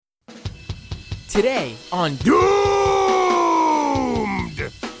Today on Doomed!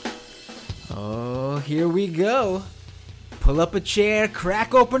 Oh, here we go. Pull up a chair,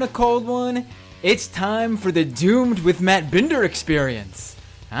 crack open a cold one. It's time for the Doomed with Matt Binder experience.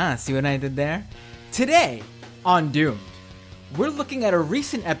 See what I did there? Today on Doomed, we're looking at a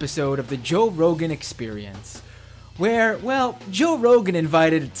recent episode of the Joe Rogan Experience, where, well, Joe Rogan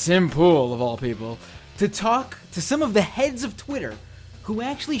invited Tim Pool, of all people, to talk to some of the heads of Twitter who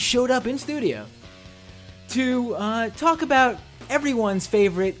actually showed up in studio to talk about everyone's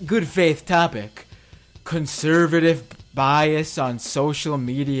favorite good faith topic, conservative bias on social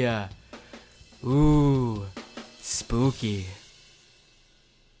media. Ooh, spooky.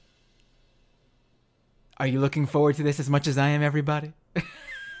 Are you looking forward to this as much as I am, everybody?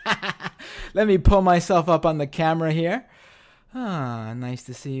 Let me pull myself up on the camera here. Nice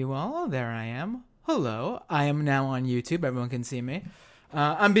to see you all. Oh, there I am. Hello. I am now on YouTube. Everyone can see me.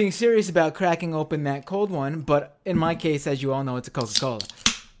 I'm being serious about cracking open that cold one, but in my case, as you all know, it's a Coca-Cola.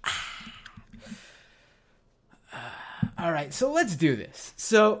 All right, so let's do this.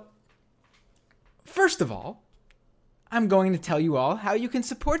 So, first of all, I'm going to tell you all how you can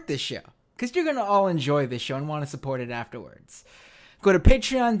support this show, because you're going to all enjoy this show and want to support it afterwards. Go to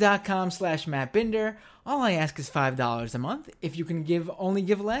patreon.com/MattBinder. All I ask is $5 a month. If you can give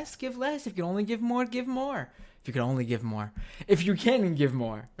less, give less. If you can only give more, give more. If you can only give more. If you can give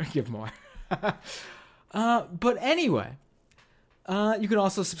more, give more. But anyway, you can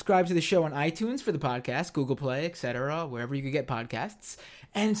also subscribe to the show on iTunes for the podcast, Google Play, etc., wherever you can get podcasts.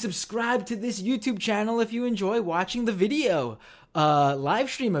 And subscribe to this YouTube channel if you enjoy watching the video live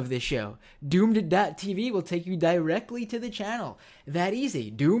stream of this show. Doomed.tv will take you directly to the channel. That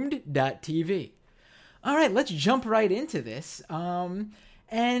easy. Doomed.tv. All right, let's jump right into this.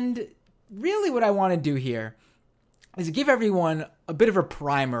 And really what I want to do here is give everyone a bit of a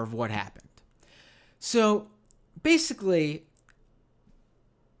primer of what happened. So, basically,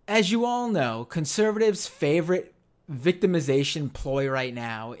 as you all know, conservatives' favorite victimization ploy right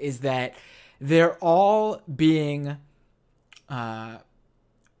now is that they're all being,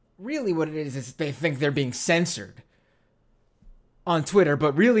 really what it is they think they're being censored on Twitter,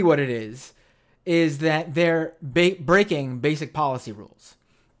 but really what it is that they're breaking basic policy rules.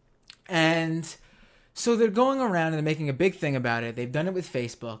 And so they're going around and they're making a big thing about it. They've done it with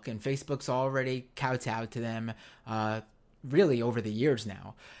Facebook, and Facebook's already kowtowed to them really over the years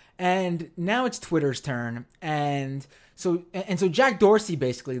now. And now it's Twitter's turn. And so Jack Dorsey,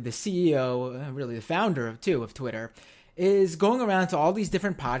 basically the CEO, really the founder of Twitter, is going around to all these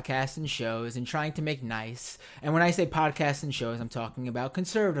different podcasts and shows and trying to make nice. And when I say podcasts and shows, I'm talking about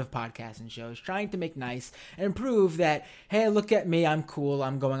conservative podcasts and shows, trying to make nice and prove that, hey, look at me, I'm cool.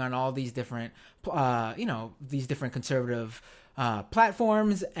 I'm going on all these different, these different conservative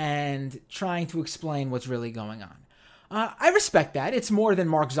platforms and trying to explain what's really going on. I respect that. It's more than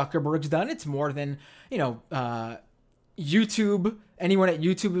Mark Zuckerberg's done. It's more than, YouTube, anyone at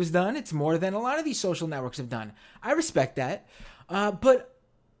YouTube has done. It's more than a lot of these social networks have done. I respect that. But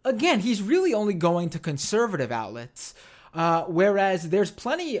again, he's really only going to conservative outlets, whereas there's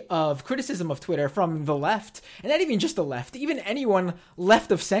plenty of criticism of Twitter from the left, and not even just the left, even anyone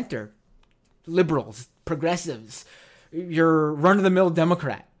left of center, liberals, progressives, your run-of-the-mill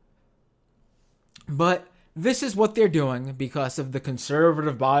Democrat. But this is what they're doing because of the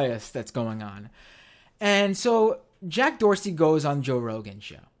conservative bias that's going on. And so Jack Dorsey goes on Joe Rogan's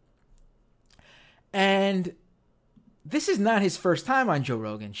show. And this is not his first time on Joe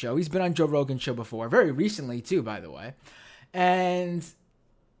Rogan's show. He's been on Joe Rogan's show before, very recently too, by the way. And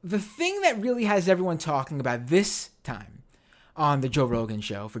the thing that really has everyone talking about this time on the Joe Rogan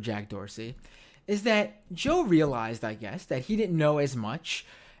show for Jack Dorsey is that Joe realized, I guess, that he didn't know as much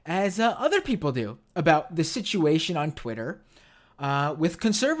as other people do about the situation on Twitter with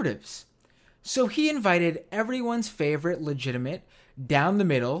conservatives. So he invited everyone's favorite legitimate,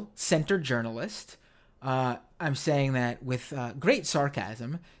 down-the-middle, center journalist, I'm saying that with great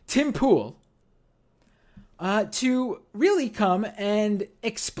sarcasm, Tim Pool, to really come and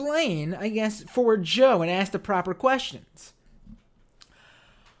explain, I guess, for Joe and ask the proper questions.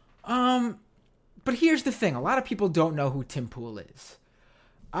 But here's the thing. A lot of people don't know who Tim Pool is.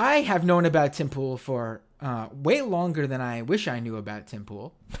 I have known about Tim Pool for way longer than I wish I knew about Tim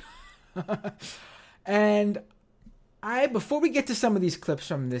Pool. And before we get to some of these clips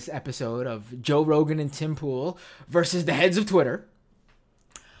from this episode of Joe Rogan and Tim Pool versus the heads of Twitter,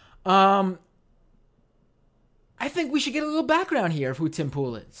 I think we should get a little background here of who Tim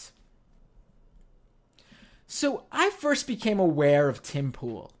Pool is. So I first became aware of Tim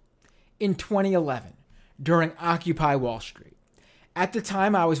Pool in 2011 during Occupy Wall Street. At the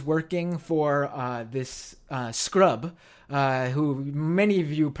time, I was working for this scrub, who many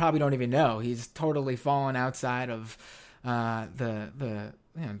of you probably don't even know. He's totally fallen outside of the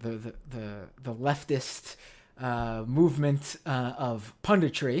leftist movement of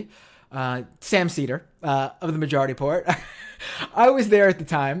punditry. Sam Cedar of the Majority Report. I was there at the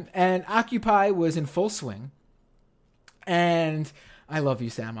time, and Occupy was in full swing. And I love you,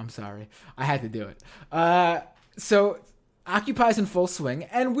 Sam. I'm sorry. I had to do it. So Occupy's in full swing,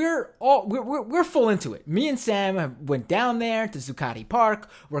 and we're full into it. Me and Sam went down there to Zuccotti Park.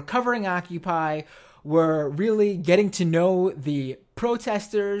 We're covering Occupy. We're really getting to know the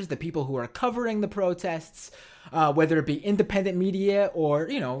protesters, the people who are covering the protests, whether it be independent media or,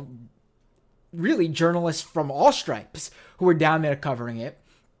 really journalists from all stripes who were down there covering it.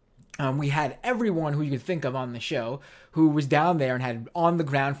 We had everyone who you could think of on the show who was down there and had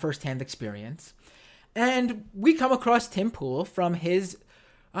on-the-ground first-hand experience. And we come across Tim Pool from his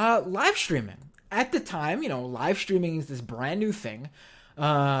live streaming. At the time, live streaming is this brand new thing.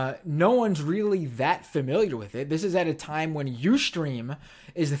 No one's really that familiar with it. This is at a time when Ustream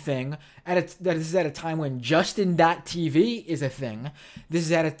is a thing. This is at a time when Justin.tv is a thing. This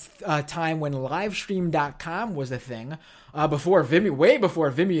is at a time when Livestream.com was a thing. Way before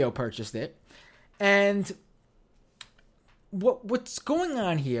Vimeo purchased it. And what's going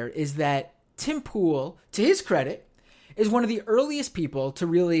on here is that Tim Pool, to his credit, is one of the earliest people to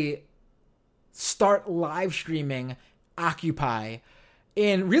really start live streaming Occupy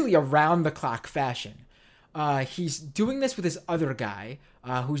in really around-the-clock fashion. He's doing this with this other guy,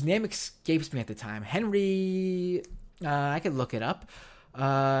 whose name escapes me at the time. Henry... I could look it up.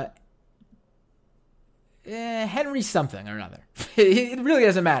 Henry something or another. It really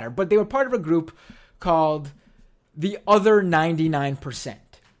doesn't matter. But they were part of a group called The Other 99%.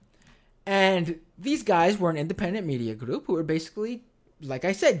 And these guys were an independent media group who were basically, like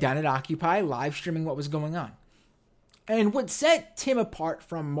I said, down at Occupy, live streaming what was going on. And what set Tim apart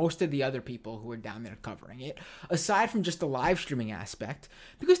from most of the other people who were down there covering it, aside from just the live streaming aspect,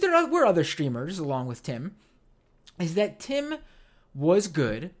 because there were other streamers along with Tim, is that Tim was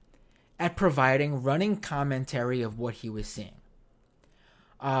good at providing running commentary of what he was seeing.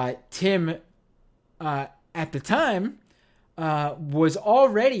 Tim, at the time, was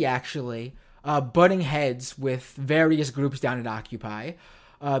already actually butting heads with various groups down at Occupy,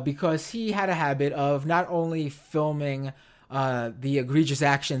 because he had a habit of not only filming the egregious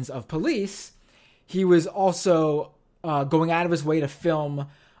actions of police, he was also going out of his way to film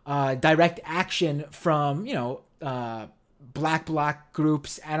direct action from, black bloc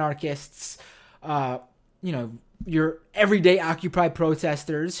groups, anarchists, your everyday Occupy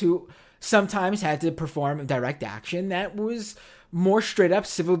protesters who sometimes had to perform direct action that was more straight up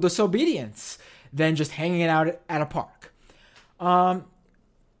civil disobedience than just hanging out at a park.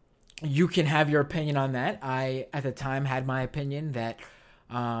 You can have your opinion on that. I, at the time, had my opinion that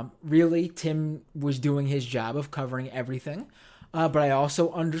really Tim was doing his job of covering everything. But I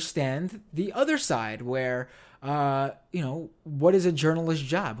also understand the other side where, what is a journalist's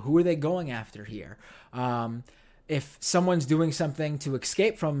job? Who are they going after here? If someone's doing something to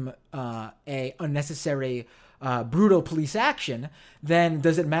escape from a unnecessary brutal police action, then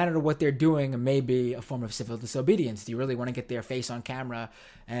does it matter what they're doing may be a form of civil disobedience? Do you really want to get their face on camera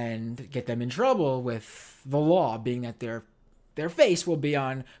and get them in trouble with the law, being that their face will be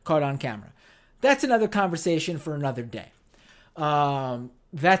caught on camera? That's another conversation for another day.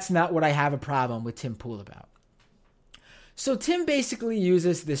 That's not what I have a problem with Tim Pool about. So Tim basically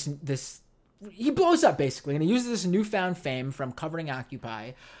uses this he blows up basically, and he uses this newfound fame from covering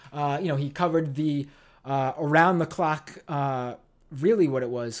Occupy. He covered the around the clock, really what it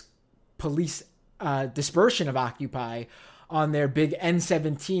was, police dispersion of Occupy on their big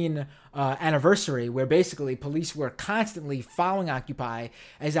N17 anniversary, where basically police were constantly following Occupy,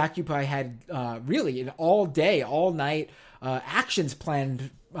 as Occupy had really an all day, all night actions planned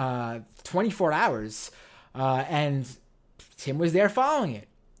 24 hours, and Tim was there following it,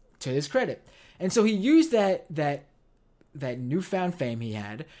 to his credit. And so he used that newfound fame he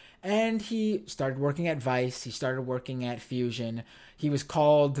had, and he started working at Vice. He started working at Fusion. He was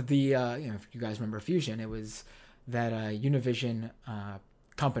called the, if you guys remember Fusion, it was that Univision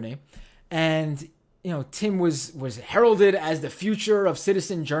company. And, Tim was heralded as the future of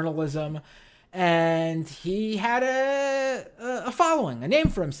citizen journalism. And he had a following, a name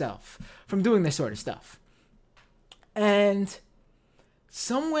for himself from doing this sort of stuff. And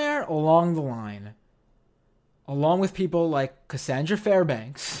somewhere along the line, along with people like Cassandra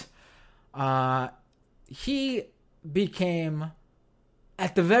Fairbanks, he became,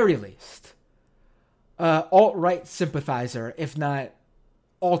 at the very least, alt-right sympathizer, if not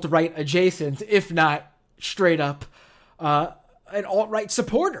alt-right adjacent, if not straight up an alt-right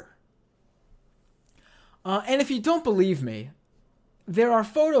supporter. And if you don't believe me, there are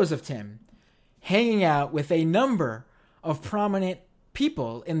photos of Tim hanging out with a number of prominent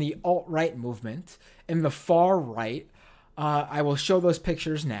people in the alt-right movement, in the far right. I will show those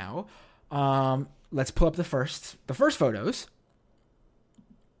pictures now. Let's pull up the first photos.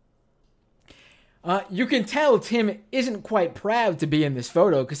 You can tell Tim isn't quite proud to be in this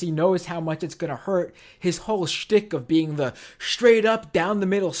photo because he knows how much it's going to hurt his whole shtick of being the straight up, down the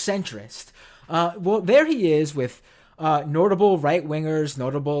middle centrist. Well, there he is with notable right-wingers,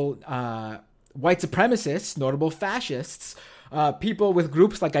 notable white supremacists, notable fascists, people with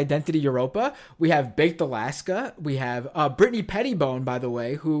groups like Identity Europa. We have Baked Alaska. We have Brittany Pettibone, by the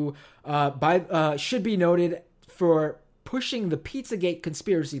way, who should be noted for pushing the Pizzagate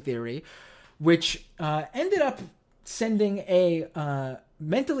conspiracy theory, which ended up sending a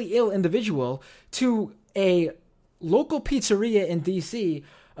mentally ill individual to a local pizzeria in D.C.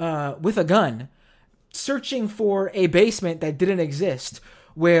 With a gun, searching for a basement that didn't exist,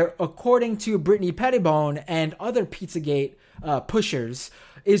 where, according to Brittany Pettibone and other Pizzagate pushers,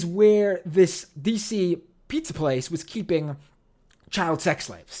 is where this D.C. pizza place was keeping child sex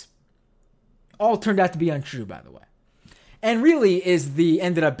slaves. All turned out to be untrue, by the way. And really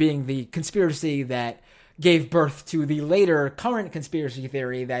ended up being the conspiracy that gave birth to the later current conspiracy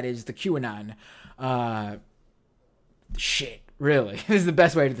theory that is the QAnon shit, really. This is the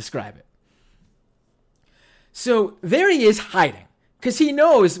best way to describe it. So there he is hiding, because he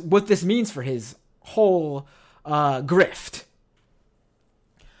knows what this means for his whole grift.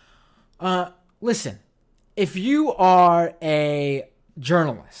 Listen, if you are a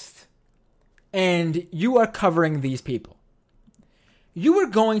journalist and you are covering these people, you are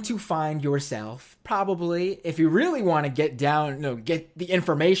going to find yourself, probably, if you really want to get the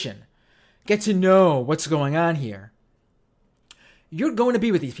information, get to know what's going on here, you're going to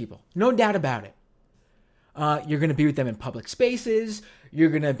be with these people. No doubt about it. You're going to be with them in public spaces. You're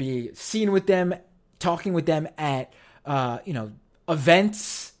going to be seen with them, talking with them at,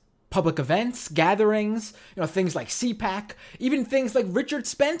 events, public events, gatherings, things like CPAC, even things like Richard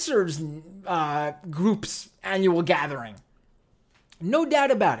Spencer's group's annual gathering. No doubt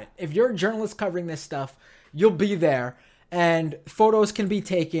about it. If you're a journalist covering this stuff, you'll be there, and photos can be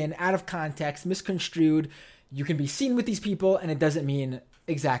taken out of context, misconstrued. You can be seen with these people, and it doesn't mean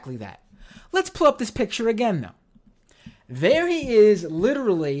exactly that. Let's pull up this picture again, though. There he is,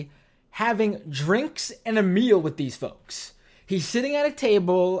 literally having drinks and a meal with these folks. He's sitting at a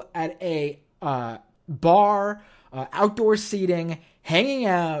table at a bar, outdoor seating, hanging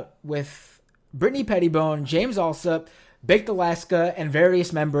out with Brittany Pettibone, James Alsop, Baked Alaska, and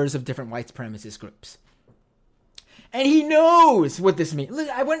various members of different white supremacist groups. And he knows what this means.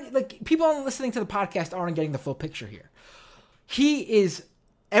 People listening to the podcast aren't getting the full picture here.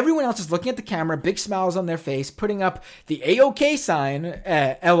 Everyone else is looking at the camera, big smiles on their face, putting up the A-OK sign,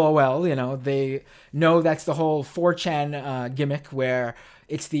 LOL. They know that's the whole 4chan gimmick where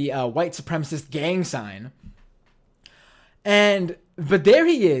it's the white supremacist gang sign. But there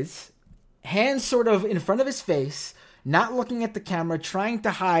he is, hands sort of in front of his face, not looking at the camera, trying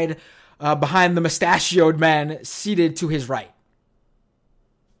to hide behind the mustachioed man seated to his right.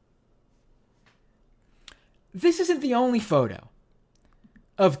 This isn't the only photo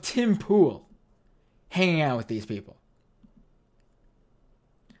of Tim Pool hanging out with these people.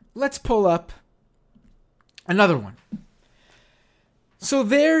 Let's pull up another one. So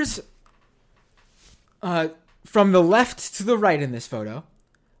there's, from the left to the right in this photo,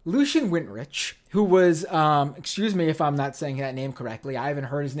 Lucian Winrich, who was, excuse me if I'm not saying that name correctly, I haven't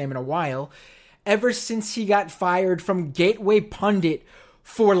heard his name in a while, ever since he got fired from Gateway Pundit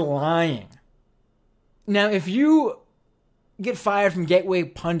for lying. Now, if you get fired from Gateway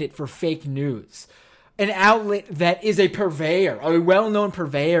Pundit for fake news, an outlet that is a well-known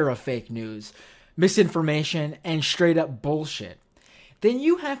purveyor of fake news, misinformation, and straight-up bullshit, then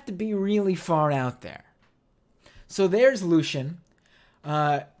you have to be really far out there. So there's Lucian,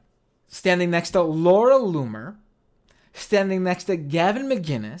 standing next to Laura Loomer, standing next to Gavin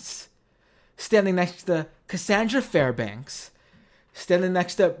McGinnis, standing next to Cassandra Fairbanks, standing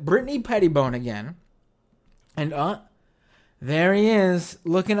next to Brittany Pettibone again, and there he is,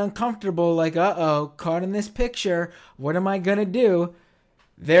 looking uncomfortable, like, caught in this picture, what am I gonna do?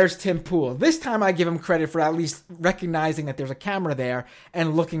 There's Tim Pool. This time I give him credit for at least recognizing that there's a camera there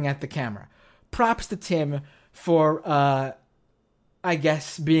and looking at the camera. Props to Tim for, I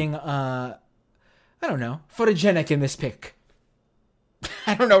guess, being, photogenic in this pic.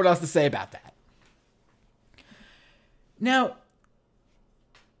 I don't know what else to say about that. Now,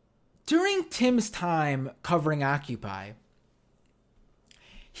 during Tim's time covering Occupy,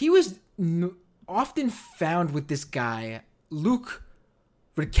 he was often found with this guy, Luke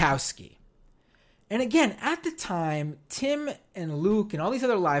Rudkowski. And again, at the time, Tim and Luke and all these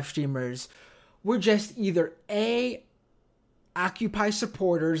other live streamers were just either A, Occupy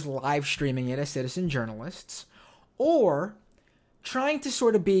supporters live streaming it as citizen journalists, or trying to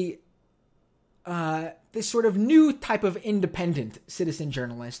sort of be this sort of new type of independent citizen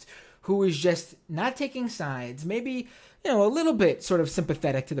journalist who is just not taking sides, maybe, a little bit sort of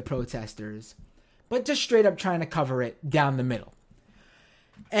sympathetic to the protesters, but just straight up trying to cover it down the middle.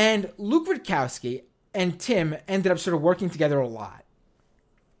 And Luke Rudkowski and Tim ended up sort of working together a lot.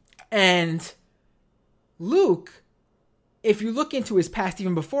 And Luke, if you look into his past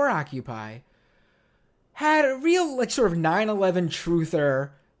even before Occupy, had a real sort of 9/11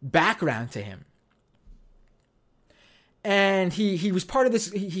 truther background to him. And he was part of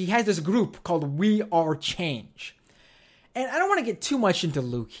this, he has this group called We Are Change. And I don't want to get too much into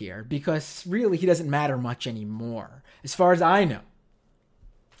Luke here, because really he doesn't matter much anymore, as far as I know.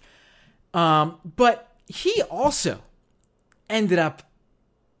 But he also ended up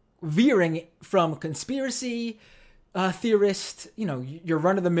veering from conspiracy theorist, your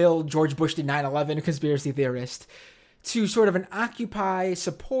run-of-the-mill George Bush did 9/11 conspiracy theorist, to sort of an Occupy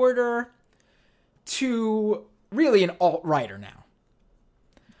supporter, to really an alt-righter now.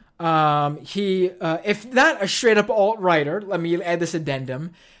 If not a straight-up alt-righter, let me add this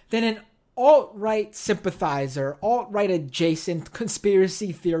addendum, then an alt-right sympathizer, alt-right adjacent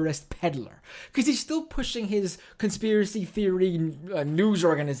conspiracy theorist peddler. Because he's still pushing his conspiracy theory news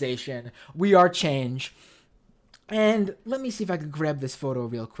organization, We Are Change. And let me see if I could grab this photo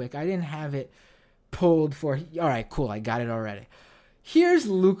real quick. I didn't have it pulled for... All right, cool. I got it already. Here's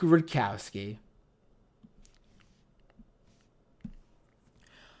Luke Rudkowski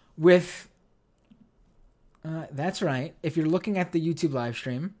with... that's right. If you're looking at the YouTube live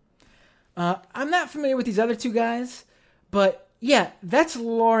stream, I'm not familiar with these other two guys, but yeah, that's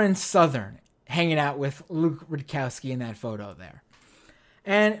Lauren Southern hanging out with Luke Rudkowski in that photo there.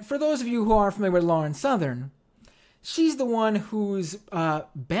 And for those of you who aren't familiar with Lauren Southern, she's the one who's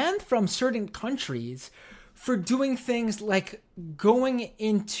banned from certain countries for doing things like going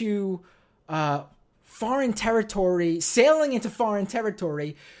into foreign territory, sailing into foreign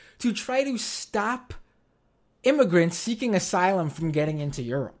territory to try to stop immigrants seeking asylum from getting into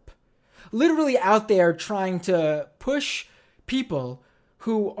Europe. Literally out there trying to push people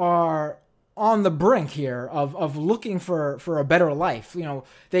who are on the brink here of looking for a better life.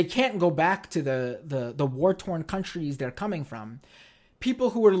 They can't go back to the war-torn countries they're coming from.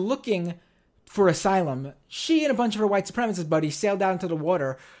 People who are looking for asylum, she and a bunch of her white supremacist buddies sailed out into the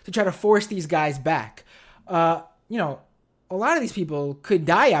water to try to force these guys back. A lot of these people could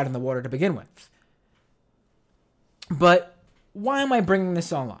die out in the water to begin with. But why am I bringing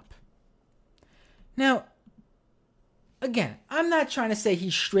this all up? Now, again, I'm not trying to say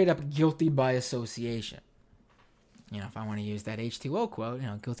he's straight up guilty by association. If I want to use that H2O quote,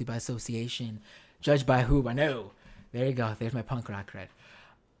 guilty by association, judged by who? I know. There you go. There's my punk rock cred.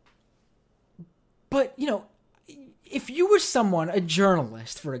 But, if you were someone, a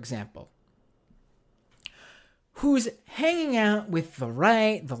journalist, for example, who's hanging out with the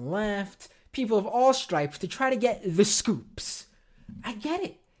right, the left, people of all stripes to try to get the scoops, I get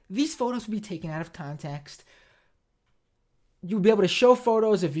it. These photos will be taken out of context. You'll be able to show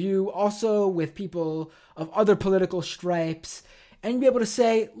photos of you also with people of other political stripes, and you'll be able to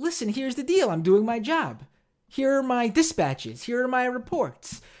say, listen, here's the deal. I'm doing my job. Here are my dispatches. Here are my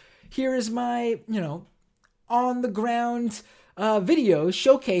reports. Here is my, on the ground videos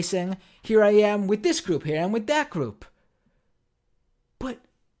showcasing, here I am with this group, here I am with that group. But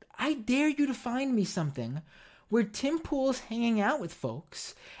I dare you to find me something where Tim Pool's hanging out with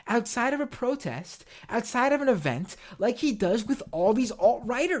folks outside of a protest, outside of an event, like he does with all these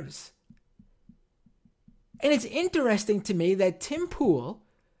alt-righters. And it's interesting to me that Tim Pool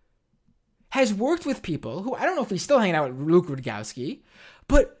has worked with people who, I don't know if he's still hanging out with Luke Rudkowski,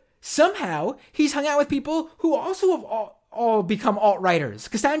 but somehow he's hung out with people who also have all become alt-righters.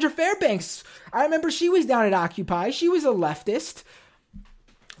 Cassandra Fairbanks, I remember she was down at Occupy. She was a leftist.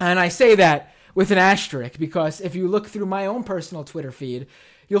 And I say that with an asterisk, because if you look through my own personal Twitter feed,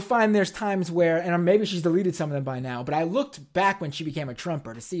 you'll find there's times where, and maybe she's deleted some of them by now, but I looked back when she became a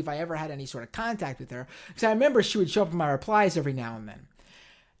Trumper to see if I ever had any sort of contact with her, because I remember she would show up in my replies every now and then.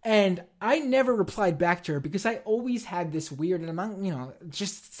 And I never replied back to her because I always had this weird,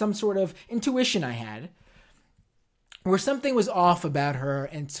 just some sort of intuition I had, where something was off about her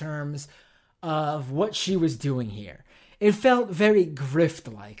in terms of what she was doing here. It felt very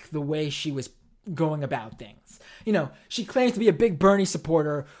grift-like, the way she was going about things. You know, she claims to be a big Bernie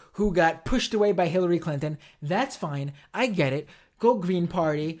supporter who got pushed away by Hillary Clinton. That's fine. I get it. Go Green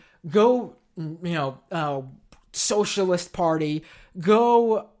Party. Go, Socialist Party.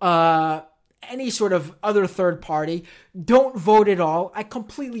 Go any sort of other third party. Don't vote at all. I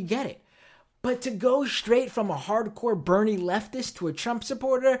completely get it. But to go straight from a hardcore Bernie leftist to a Trump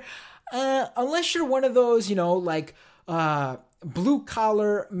supporter, unless you're one of those,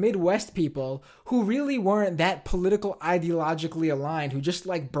 blue-collar Midwest people who really weren't that political ideologically aligned, who just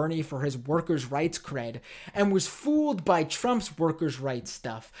liked Bernie for his workers' rights cred and was fooled by Trump's workers' rights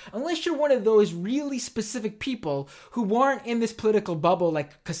stuff, unless you're one of those really specific people who weren't in this political bubble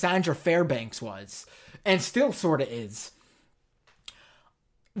like Cassandra Fairbanks was, and still sort of is,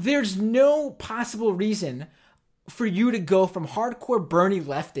 there's no possible reason for you to go from hardcore Bernie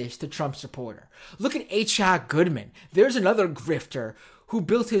leftist to Trump supporter. Look at H.R. Goodman. There's another grifter who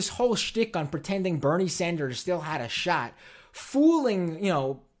built his whole shtick on pretending Bernie Sanders still had a shot, fooling,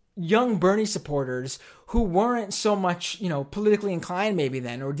 young Bernie supporters who weren't so much, politically inclined maybe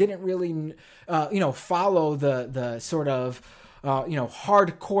then, or didn't really, follow the sort of,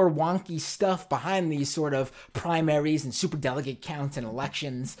 hardcore wonky stuff behind these sort of primaries and superdelegate counts and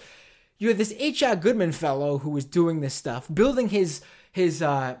elections. You had this H.R. Goodman fellow who was doing this stuff, building his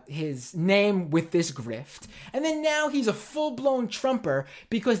name with this grift, and then now he's a full-blown Trumper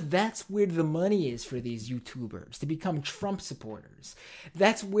because that's where the money is for these YouTubers, to become Trump supporters.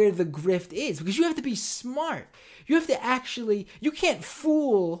 That's where the grift is, because you have to be smart. You have to actually, you can't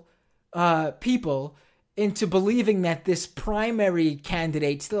fool people into believing that this primary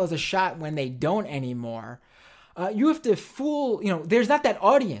candidate still has a shot when they don't anymore. You have to fool, there's not that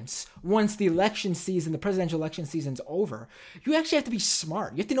audience once the election season, the presidential election season's over. You actually have to be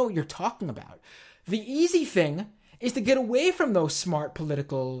smart. You have to know what you're talking about. The easy thing is to get away from those smart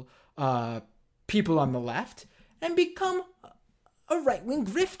political people on the left and become a right-wing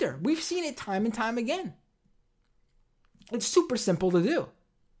grifter. We've seen it time and time again. It's super simple to do.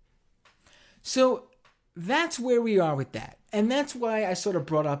 So that's where we are with that. And that's why I sort of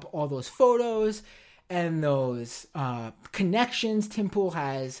brought up all those photos and those connections Tim Pool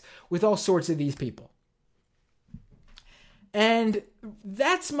has with all sorts of these people. And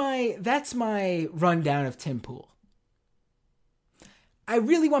that's my rundown of Tim Pool. I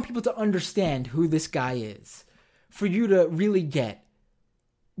really want people to understand who this guy is, for you to really get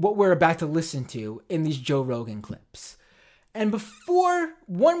what we're about to listen to in these Joe Rogan clips. And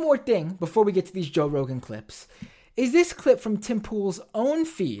one more thing before we get to these Joe Rogan clips, is this clip from Tim Pool's own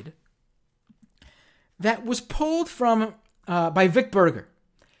feed that was pulled from by Vic Berger.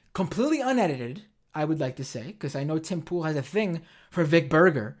 Completely unedited, I would like to say, because I know Tim Pool has a thing for Vic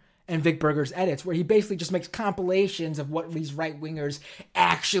Berger and Vic Berger's edits, where he basically just makes compilations of what these right-wingers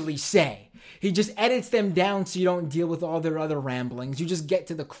actually say. He just edits them down so you don't deal with all their other ramblings. You just get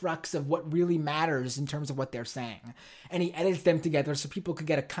to the crux of what really matters in terms of what they're saying. And he edits them together so people could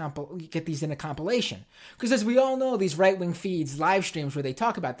get these in a compilation. Because as we all know, these right-wing feeds, live streams where they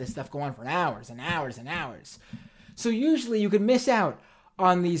talk about this stuff go on for hours and hours and hours. So usually you could miss out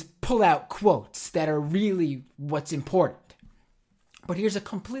on these pull-out quotes that are really what's important. But here's a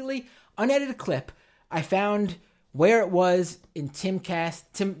completely unedited clip I found where it was in Timcast.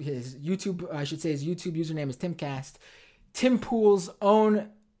 His YouTube username is Timcast. Tim Pool's own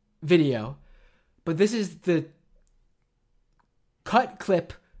video. But this is the cut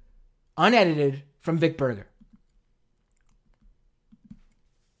clip, unedited, from Vic Berger.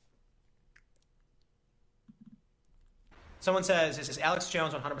 Someone says, is Alex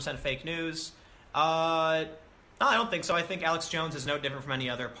Jones 100% fake news? No, I don't think so. I think Alex Jones is no different from any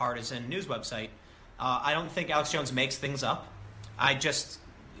other partisan news website. I don't think Alex Jones makes things up. I just,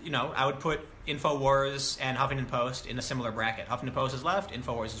 I would put InfoWars and Huffington Post in a similar bracket. Huffington Post is left,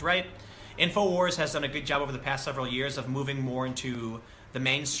 InfoWars is right. InfoWars has done a good job over the past several years of moving more into the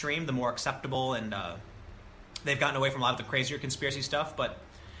mainstream, the more acceptable, and they've gotten away from a lot of the crazier conspiracy stuff. But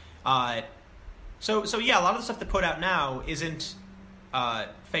so yeah, a lot of the stuff they put out now isn't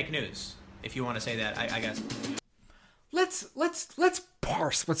fake news, if you want to say that, I guess. Let's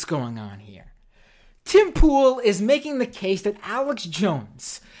parse what's going on here. Tim Pool is making the case that Alex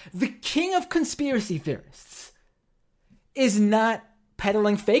Jones, the king of conspiracy theorists, is not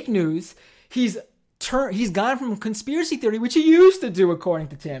peddling fake news. He's gone from conspiracy theory, which he used to do, according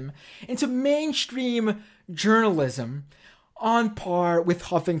to Tim, into mainstream journalism on par with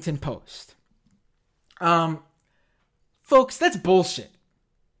Huffington Post. Folks, that's bullshit.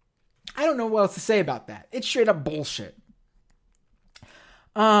 I don't know what else to say about that. It's straight up bullshit.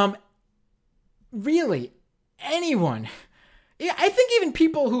 Really, anyone, yeah, I think even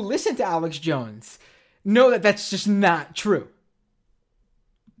people who listen to Alex Jones know that that's just not true.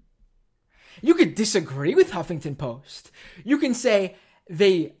 You could disagree with Huffington Post. You can say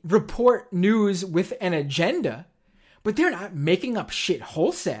they report news with an agenda, but they're not making up shit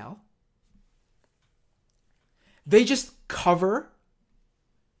wholesale. They just cover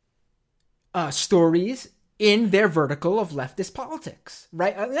stories in their vertical of leftist politics,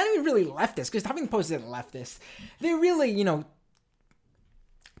 right? Not even really leftist, because Huffington Post isn't leftist. They're really,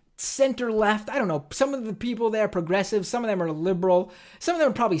 center left. I don't know. Some of the people there are progressive. Some of them are liberal. Some of them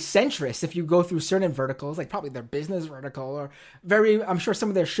are probably centrist if you go through certain verticals, like probably their business vertical, or I'm sure some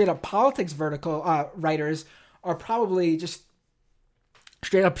of their straight up politics vertical writers are probably just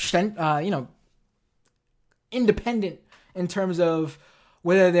straight up, independent in terms of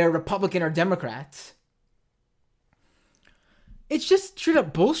whether they're Republican or Democrats. It's just straight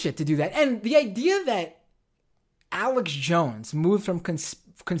up bullshit to do that. And the idea that Alex Jones moved from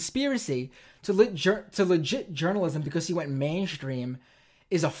conspiracy to legit journalism because he went mainstream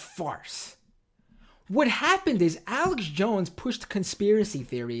is a farce. What happened is Alex Jones pushed conspiracy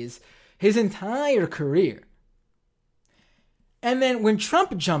theories his entire career. And then when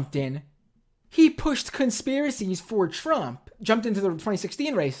Trump jumped in, he pushed conspiracies for Trump, jumped into the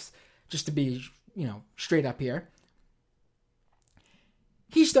 2016 race, just to be, straight up here.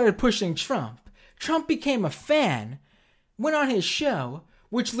 He started pushing Trump. Trump became a fan, went on his show,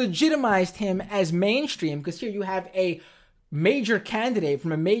 which legitimized him as mainstream, because here you have a major candidate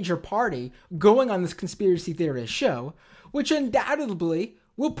from a major party going on this conspiracy theorist show, which undoubtedly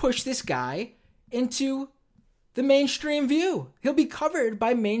will push this guy into the mainstream view. He'll be covered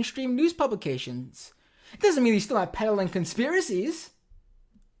by mainstream news publications. It doesn't mean he's still not peddling conspiracies,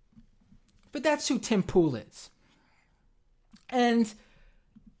 but that's who Tim Pool is. And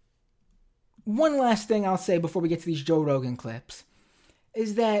one last thing I'll say before we get to these Joe Rogan clips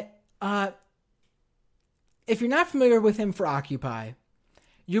is that if you're not familiar with him for Occupy,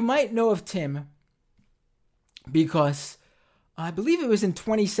 you might know of Tim because I believe it was in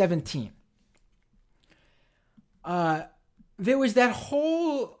 2017. There was that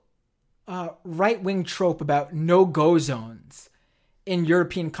whole right-wing trope about no-go zones in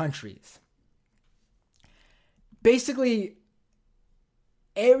European countries. Basically,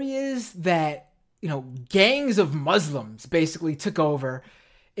 areas that, gangs of Muslims basically took over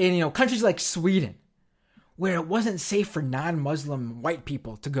in, countries like Sweden, where it wasn't safe for non-Muslim white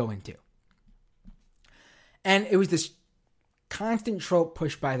people to go into. And it was this constant trope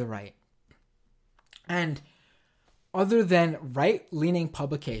pushed by the right. And other than right-leaning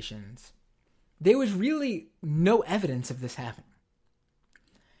publications, there was really no evidence of this happening.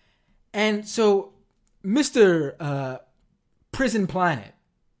 And so Mr. Prison Planet,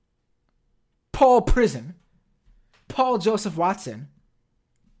 Paul Joseph Watson,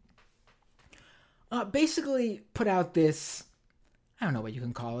 basically put out this, I don't know what you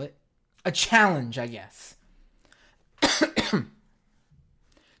can call it, a challenge, I guess,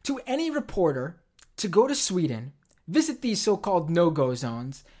 to any reporter to go to Sweden, visit these so-called no-go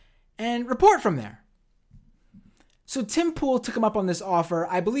zones, and report from there. So Tim Pool took him up on this offer.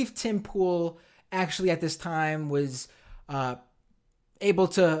 I believe Tim Pool actually at this time was able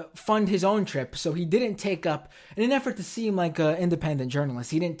to fund his own trip, so he didn't take up, in an effort to seem like an independent journalist,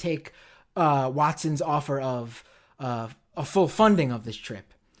 he didn't take Watson's offer of a full funding of this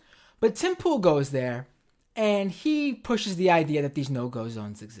trip. But Tim Pool goes there, and he pushes the idea that these no-go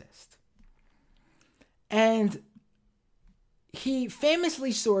zones exist. And he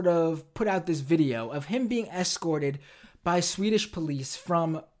famously sort of put out this video of him being escorted by Swedish police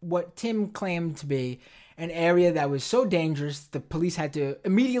from what Tim claimed to be an area that was so dangerous the police had to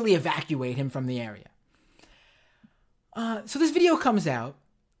immediately evacuate him from the area. So this video comes out.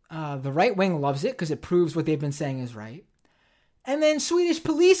 The right wing loves it because it proves what they've been saying is right. And then Swedish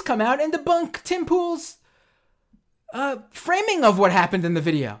police come out and debunk Tim Pool's framing of what happened in the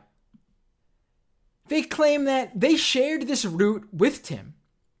video. They claim that they shared this route with Tim.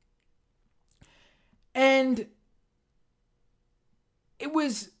 And it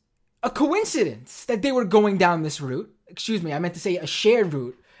was a coincidence that they were going down this route. Excuse me, I meant to say a shared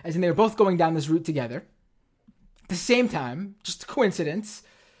route, as in they were both going down this route together at the same time, just a coincidence.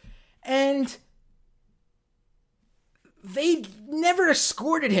 And they never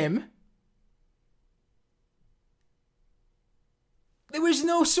escorted him. There was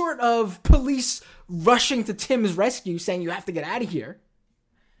no sort of police rushing to Tim's rescue saying, you have to get out of here.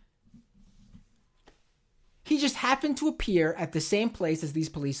 He just happened to appear at the same place as these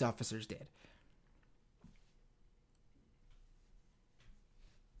police officers did.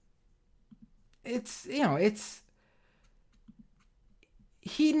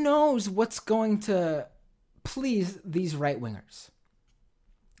 he knows what's going to please these right-wingers.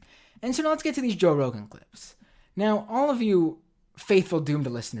 And so now let's get to these Joe Rogan clips. Now, all of you faithful Doomed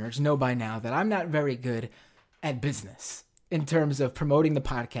listeners know by now that I'm not very good at business in terms of promoting the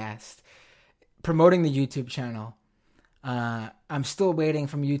podcast, promoting the YouTube channel. I'm still waiting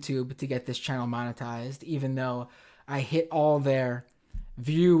from YouTube to get this channel monetized, even though I hit all their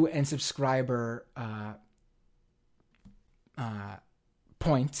view and subscriber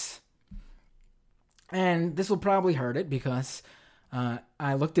points. And this will probably hurt it because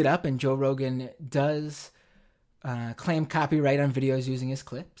I looked it up and Joe Rogan does claim copyright on videos using his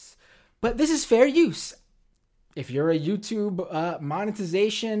clips. But this is fair use. If you're a YouTube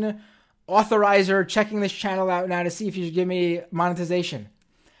monetization authorizer checking this channel out now to see if you should give me monetization,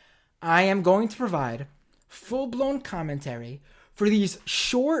 I am going to provide full-blown commentary for these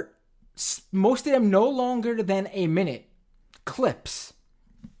short, most of them no longer than a minute, clips.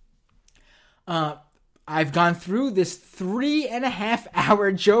 I've gone through this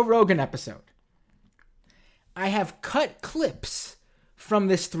 3.5-hour Joe Rogan episode. I have cut clips from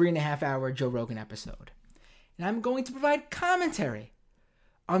this 3.5-hour Joe Rogan episode. And I'm going to provide commentary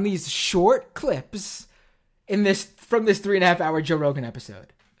on these short clips from this 3.5-hour Joe Rogan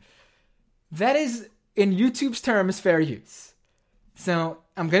episode. That is, in YouTube's terms, fair use. So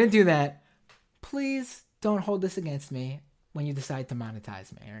I'm going to do that. Please don't hold this against me when you decide to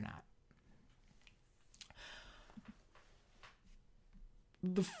monetize me or not.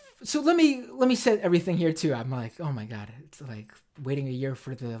 So let me set everything here too. I'm like, oh my God, it's like waiting a year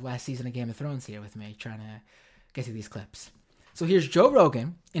for the last season of Game of Thrones here with me, trying to get to these clips. So here's Joe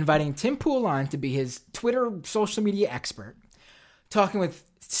Rogan inviting Tim Pool on to be his Twitter social media expert, talking with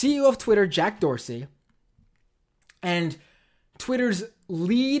CEO of Twitter, Jack Dorsey, and Twitter's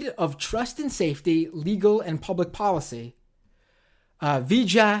lead of trust and safety, legal and public policy,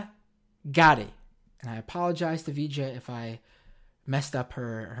 Vijay Gadde. And I apologize to Vijay if I messed up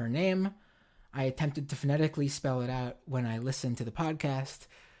her name. I attempted to phonetically spell it out when I listened to the podcast,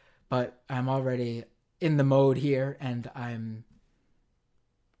 but I'm already in the mode here, and I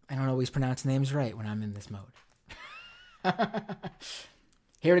don't always pronounce names right when I'm in this mode.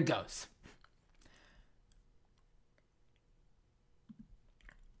 Here it goes.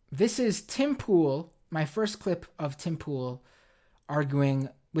 This is Tim Pool, my first clip of Tim Pool arguing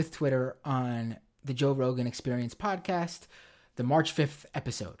with Twitter on the Joe Rogan Experience podcast, the March 5th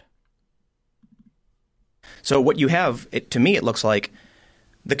episode. So what you have, to me, it looks like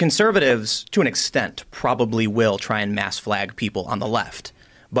the conservatives, to an extent, probably will try and mass flag people on the left.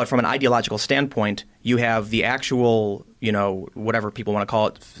 But from an ideological standpoint, you have the actual, whatever people want to call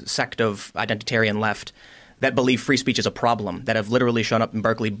it, sect of identitarian left that believe free speech is a problem, that have literally shown up in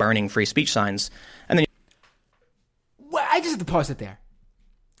Berkeley burning free speech signs. And then Well, I just have to pause it there.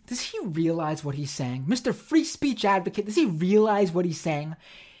 Does he realize what he's saying? Mr. Free Speech Advocate, does he realize what he's saying?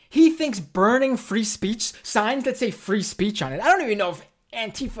 He thinks burning free speech signs that say free speech on it. I don't even know if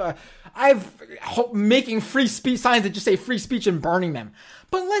Antifa, making free speech signs that just say free speech and burning them.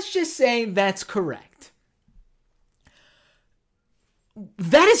 But let's just say that's correct.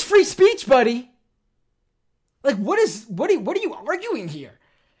 That is free speech, buddy. Like, what are you arguing here?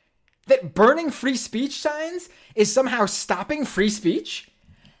 That burning free speech signs is somehow stopping free speech?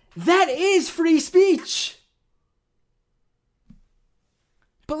 That is free speech.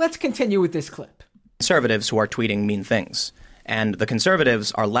 But let's continue with this clip. Conservatives who are tweeting mean things. And the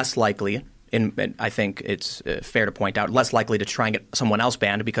conservatives are less likely, I think it's fair to point out, less likely to try and get someone else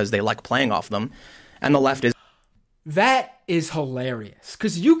banned because they like playing off them. And the left is... That is hilarious.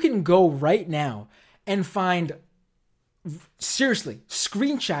 Because you can go right now and find, seriously,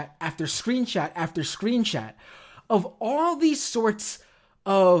 screenshot after screenshot after screenshot of all these sorts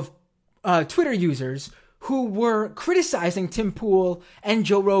of Twitter users who were criticizing Tim Pool and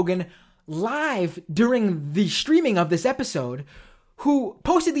Joe Rogan live during the streaming of this episode, who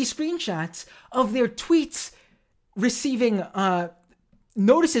posted these screenshots of their tweets receiving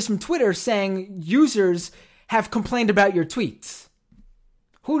notices from Twitter saying users have complained about your tweets.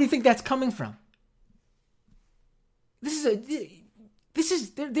 Who do you think that's coming from? He's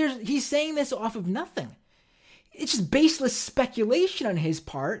saying this off of nothing. It's just baseless speculation on his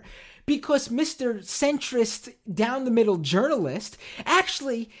part, because Mr. Centrist, down-the-middle journalist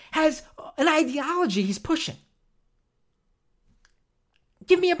actually has an ideology he's pushing.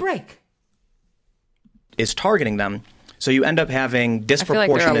 Give me a break. Is targeting them So you end up having I feel disproportionate.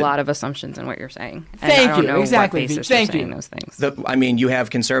 like there are a lot of assumptions in what you're saying. And Thank I don't you. know Exactly, what basis Thank you're saying you. those things. You have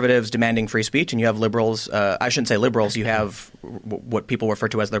conservatives demanding free speech, and you have liberals. I shouldn't say liberals. You have what people refer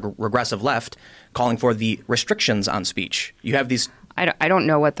to as the regressive left, calling for the restrictions on speech. You have these. I don't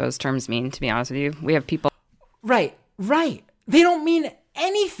know what those terms mean, to be honest with you. We have people. Right. They don't mean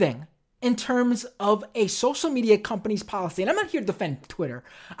anything in terms of a social media company's policy. And I'm not here to defend Twitter.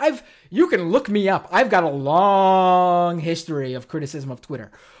 You can look me up. I've got a long history of criticism of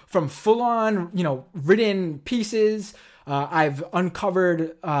Twitter, from full-on, written pieces. I've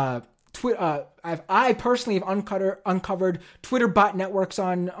uncovered I personally have uncovered Twitter bot networks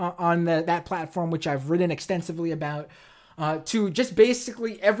on that platform, which I've written extensively about, to just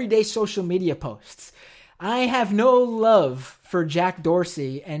basically everyday social media posts. I have no love for Jack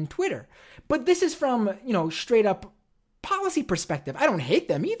Dorsey and Twitter, but this is from, straight up policy perspective. I don't hate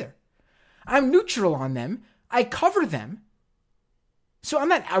them either. I'm neutral on them. I cover them. So I'm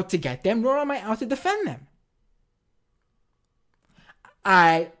not out to get them, nor am I out to defend them.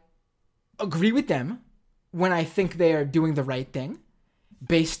 I agree with them when I think they are doing the right thing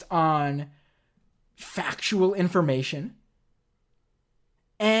based on factual information.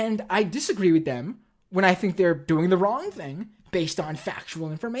 And I disagree with them when I think they're doing the wrong thing based on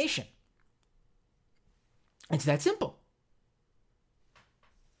factual information. It's that simple.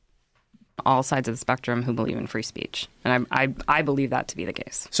 All sides of the spectrum who believe in free speech. And I believe that to be the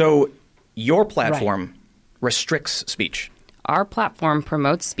case. So your platform restricts speech. Our platform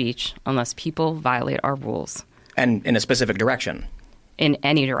promotes speech unless people violate our rules. And in a specific direction. In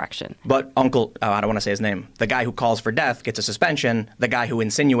any direction. But I don't want to say his name. The guy who calls for death gets a suspension. The guy who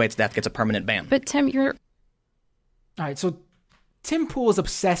insinuates death gets a permanent ban. But Tim, you're... All right, so Tim Pool is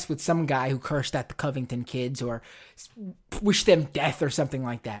obsessed with some guy who cursed at the Covington kids or wished them death or something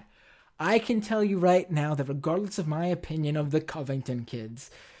like that. I can tell you right now that regardless of my opinion of the Covington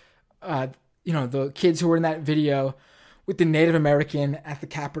kids, the kids who were in that video with the Native American at the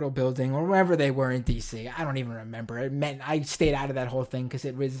Capitol building or wherever they were in D.C., I don't even remember. It meant I stayed out of that whole thing because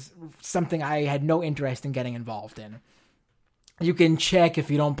it was something I had no interest in getting involved in. You can check,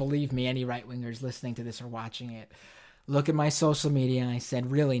 if you don't believe me, any right-wingers listening to this or watching it. Look at my social media, and I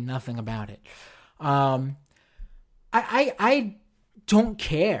said really nothing about it. I don't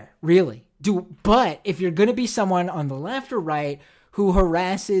care, really. But if you're going to be someone on the left or right who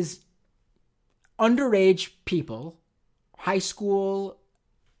harasses underage people, high school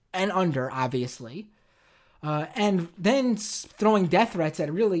and under, obviously, and then throwing death threats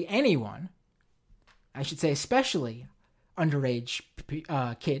at really anyone, I should say especially underage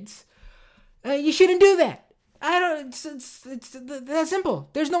kids, you shouldn't do that. It's that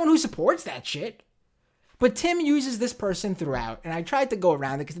simple. There's no one who supports that shit. But Tim uses this person throughout, and I tried to go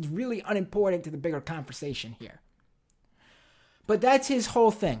around it because it's really unimportant to the bigger conversation here. But that's his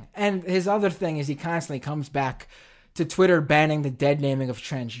whole thing. And his other thing is he constantly comes back to Twitter banning the dead naming of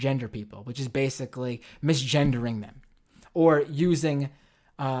transgender people, which is basically misgendering them or using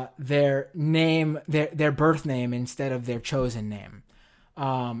their name, their birth name instead of their chosen name.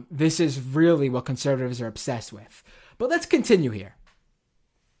 This is really what conservatives are obsessed with. But let's continue here.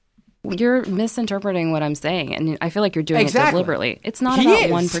 You're misinterpreting what I'm saying, and I feel like you're doing it deliberately. It's not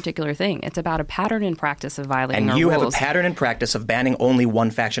one particular thing. It's about a pattern and practice of violating our rules. And you have a pattern and practice of banning only one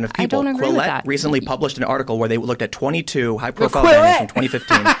faction of people. I don't agree with that. Quillette recently published an article where they looked at 22 high-profile banners from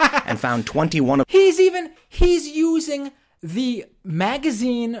 2015 and found 21 of... He's using the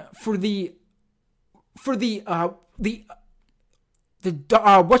magazine for the whatchamacallit, the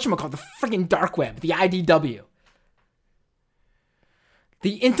freaking dark web, the IDW.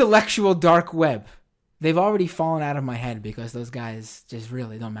 The intellectual dark web. They've already fallen out of my head because those guys just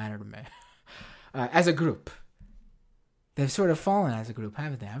really don't matter to me. As a group. They've sort of fallen as a group,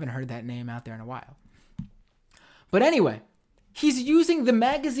 haven't they? I haven't heard that name out there in a while. But anyway, he's using the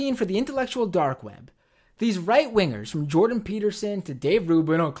magazine for the intellectual dark web. These right-wingers, from Jordan Peterson to Dave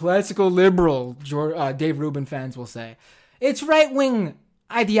Rubin, classical liberal, Dave Rubin fans will say. It's right-wing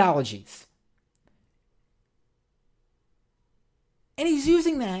ideologies. And he's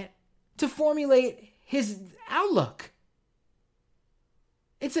using that to formulate his outlook.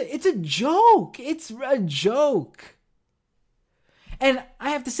 It's a joke. It's a joke. And I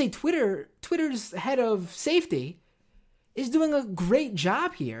have to say, Twitter's head of safety is doing a great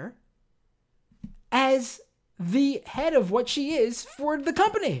job here as the head of what she is for the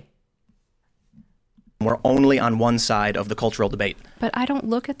company. We're only on one side of the cultural debate. But I don't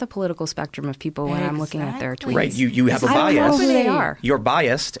look at the political spectrum of people when I'm looking at their tweets. Right, you have a bias. I don't know who they are. You're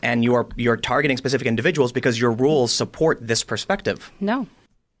biased, and you're targeting specific individuals because your rules support this perspective. No.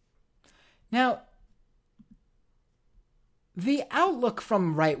 Now, the outlook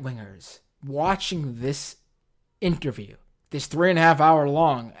from right-wingers watching this interview, this 3.5 hour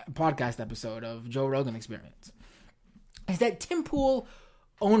long podcast episode of Joe Rogan Experience, is that Tim Pool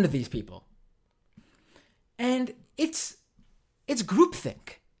owned these people. And it's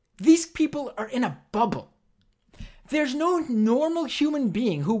groupthink. These people are in a bubble. There's no normal human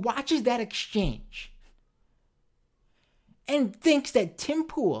being who watches that exchange and thinks that Tim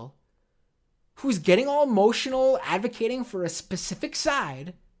Pool, who's getting all emotional, advocating for a specific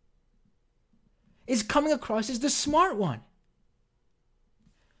side, is coming across as the smart one.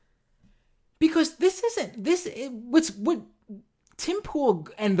 Because what Tim Pool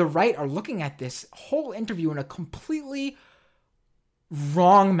and the right are looking at this whole interview in a completely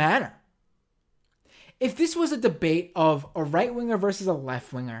wrong manner. If this was a debate of a right-winger versus a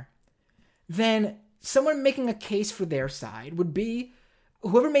left-winger, then someone making a case for their side would be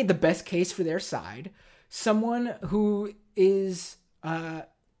whoever made the best case for their side, someone who is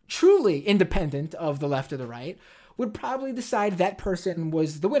truly independent of the left or the right, would probably decide that person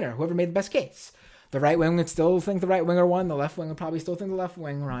was the winner, whoever made the best case. The right wing would still think the right winger won, the left wing would probably still think the left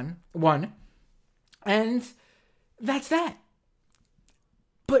wing won. And that's that.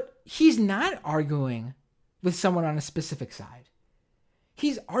 But he's not arguing with someone on a specific side.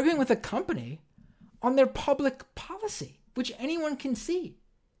 He's arguing with a company on their public policy, which anyone can see.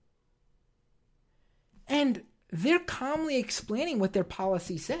 And they're calmly explaining what their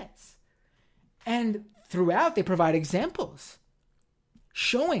policy says. And throughout, they provide examples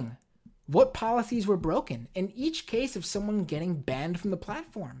showing what policies were broken in each case of someone getting banned from the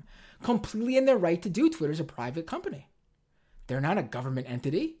platform, completely in their right to do. Twitter's a private company. They're not a government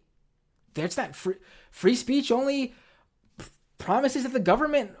entity. That's not free speech. Only promises that the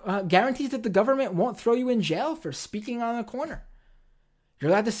government guarantees that the government won't throw you in jail for speaking on a corner.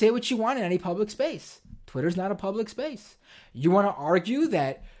 You're allowed to say what you want in any public space. Twitter's not a public space. You want to argue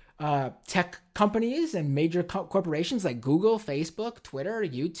that tech companies and major corporations like Google, Facebook, Twitter,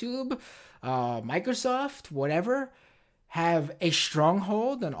 YouTube, Microsoft, whatever, have a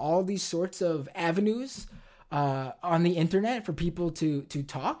stronghold on all these sorts of avenues on the internet for people to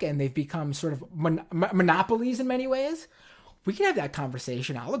talk, and they've become sort of monopolies in many ways. We can have that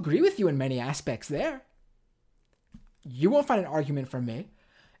conversation. I'll agree with you in many aspects there. You won't find an argument from me.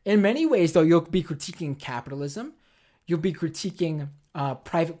 In many ways, though, you'll be critiquing capitalism. You'll be critiquing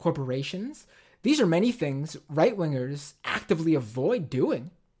private corporations. These are many things right-wingers actively avoid doing.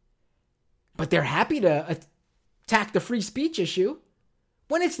 But they're happy to attack the free speech issue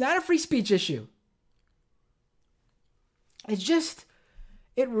when it's not a free speech issue.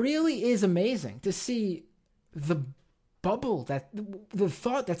 It really is amazing to see the bubble, the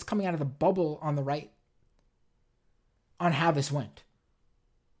thought that's coming out of the bubble on the right on how this went.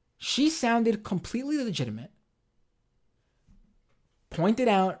 She sounded completely legitimate, pointed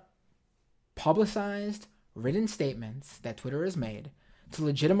out, publicized, written statements that Twitter has made to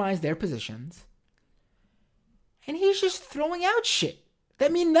legitimize their positions, and he's just throwing out shit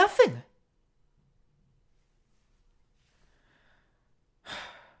that mean nothing.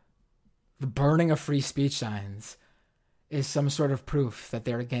 The burning of free speech signs is some sort of proof that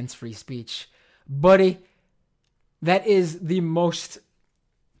they're against free speech. Buddy, that is the most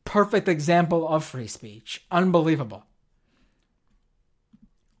perfect example of free speech. Unbelievable.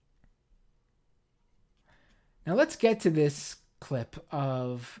 Now let's get to this clip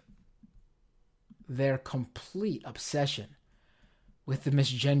of their complete obsession with the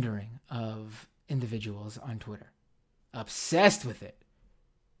misgendering of individuals on Twitter. Obsessed with it.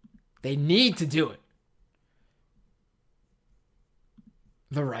 They need to do it.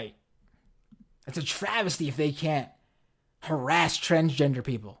 The right. It's a travesty if they can't harass transgender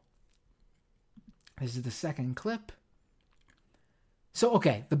people. This is the second clip. So,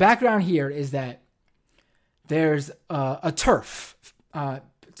 okay, the background here is that there's a TERF,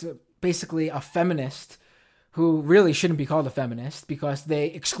 basically a feminist who really shouldn't be called a feminist because they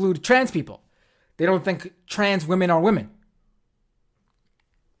exclude trans people. They don't think trans women are women.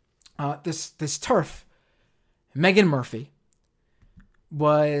 This TERF, Megan Murphy,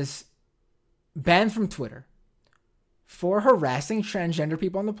 was banned from Twitter for harassing transgender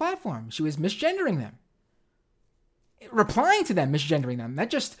people on the platform. She was misgendering them. Replying to them, misgendering them. Not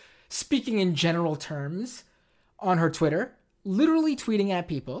just speaking in general terms on her Twitter. Literally tweeting at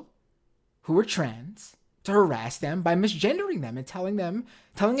people who were trans to harass them by misgendering them and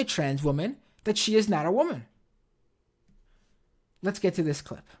telling a trans woman that she is not a woman. Let's get to this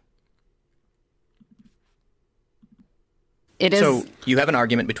clip. So you have an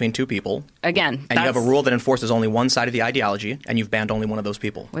argument between two people. Again. And you have a rule that enforces only one side of the ideology, and you've banned only one of those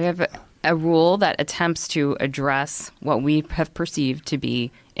people. We have a rule that attempts to address what we have perceived to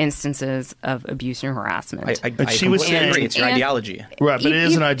be instances of abuse and harassment. She was saying it's your ideology. Right, but it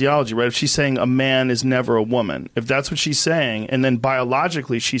is an ideology, right? If she's saying a man is never a woman, if that's what she's saying, and then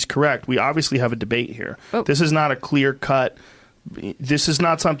biologically she's correct, we obviously have a debate here. This is not a clear-cut... This is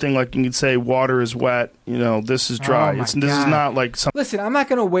not something like you could say water is wet, this is dry. This is not like something... Listen, I'm not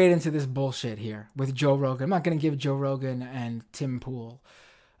going to wade into this bullshit here with Joe Rogan. I'm not going to give Joe Rogan and Tim Pool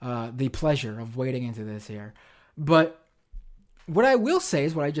the pleasure of wading into this here. But what I will say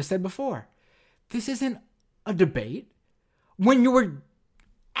is what I just said before. This isn't a debate. When you were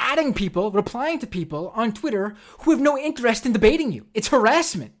adding people, replying to people on Twitter who have no interest in debating you, it's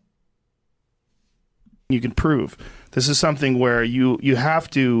harassment. You can prove. This is something where you have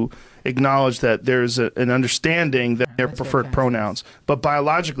to acknowledge that there's an understanding that they're preferred pronouns. But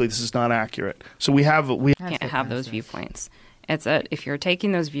biologically, this is not accurate. So we can't have those viewpoints. It's that if you're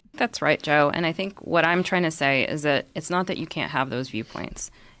taking those views, that's right, Joe. And I think what I'm trying to say is that it's not that you can't have those viewpoints.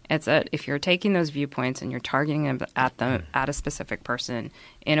 It's that if you're taking those viewpoints and you're targeting them at a specific person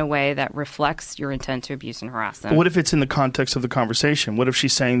in a way that reflects your intent to abuse and harass them. But what if it's in the context of the conversation? What if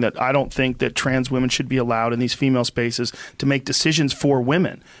she's saying that I don't think that trans women should be allowed in these female spaces to make decisions for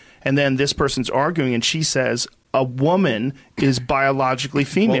women? And then this person's arguing and she says a woman is biologically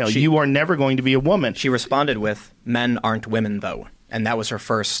female. Well, you are never going to be a woman. She responded with, men aren't women, though. And that was her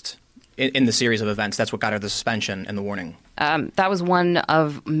first... In the series of events, that's what got her the suspension and the warning. That was one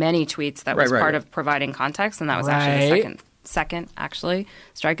of many tweets that was part of providing context, and that was actually the second actually.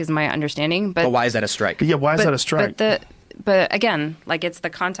 Strike is my understanding. But why is that a strike? Yeah, why is that a strike? But again, like it's the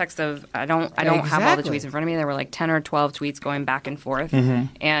context of I don't have all the tweets in front of me. There were like 10 or 12 tweets going back and forth.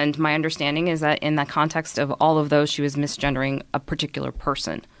 Mm-hmm. And my understanding is that in the context of all of those, she was misgendering a particular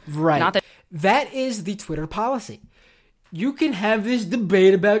person. Right. Not that is the Twitter policy. You can have this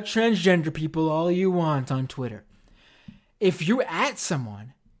debate about transgender people all you want on Twitter. If you at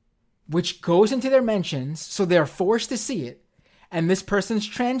someone, which goes into their mentions, so they're forced to see it, and this person's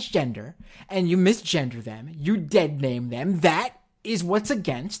transgender, and you misgender them, you dead name them, that is what's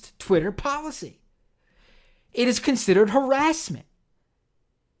against Twitter policy. It is considered harassment.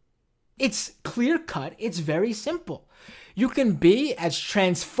 It's clear cut. It's very simple. You can be as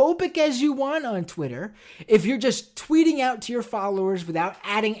transphobic as you want on Twitter if you're just tweeting out to your followers without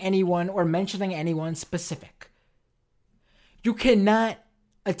adding anyone or mentioning anyone specific. You cannot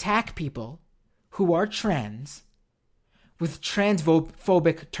attack people who are trans with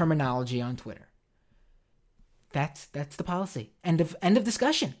transphobic terminology on Twitter. That's the policy. End of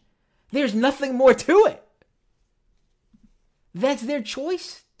discussion. There's nothing more to it. That's their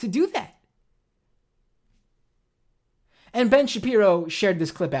choice to do that. And Ben Shapiro shared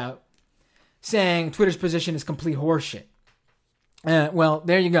this clip out saying Twitter's position is complete horseshit. Well,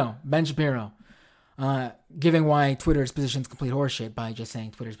 there you go. Ben Shapiro giving why Twitter's position is complete horseshit by just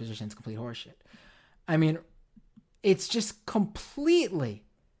saying Twitter's position is complete horseshit. I mean, it's just completely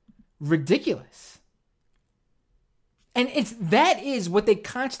ridiculous. And that is what they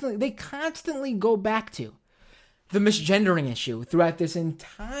constantly go back to. The misgendering issue throughout this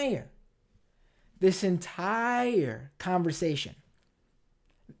entire conversation.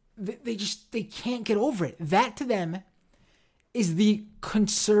 They can't get over it. That to them is the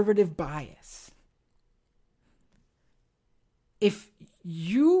conservative bias. If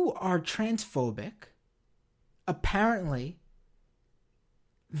you are transphobic, apparently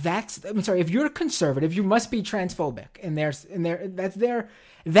if you're a conservative, you must be transphobic. And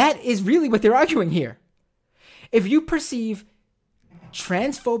that is really what they're arguing here. If you perceive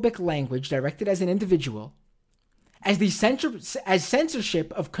transphobic language directed as an individual as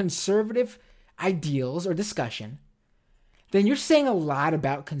censorship of conservative ideals or discussion, then you're saying a lot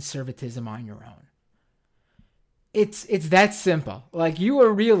about conservatism on your own. It's that simple. Like, you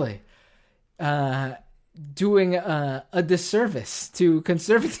are really doing a disservice to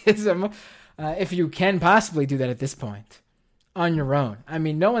conservatism if you can possibly do that at this point on your own. I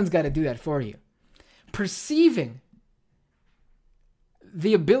mean, no one's got to do that for you. Perceiving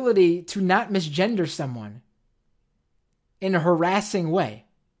the ability to not misgender someone in a harassing way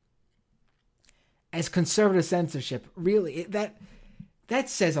as conservative censorship, really, that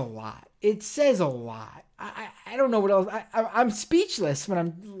says a lot. It says a lot. I don't know what else. I'm speechless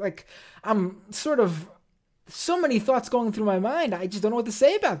when I'm sort of, so many thoughts going through my mind. I just don't know what to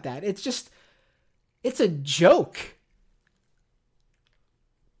say about that. It's a joke.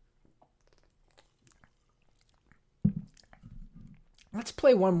 Let's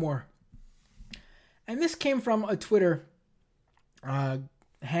play one more. And this came from a Twitter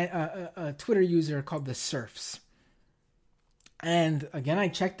user called The Surfs. And again, I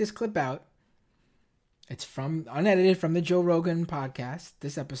checked this clip out. It's unedited from the Joe Rogan podcast,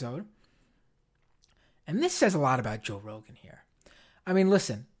 this episode. And this says a lot about Joe Rogan here. I mean,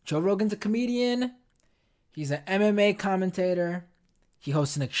 listen, Joe Rogan's a comedian. He's an MMA commentator. He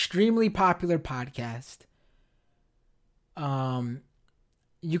hosts an extremely popular podcast.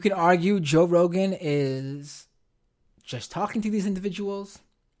 You can argue Joe Rogan is just talking to these individuals.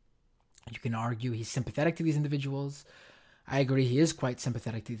 You can argue he's sympathetic to these individuals. I agree he is quite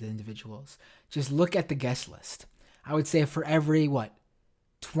sympathetic to these individuals. Just look at the guest list. I would say for every,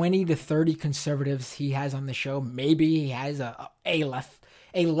 20 to 30 conservatives he has on the show, maybe he has a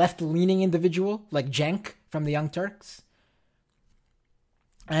left-leaning individual like Cenk from the Young Turks.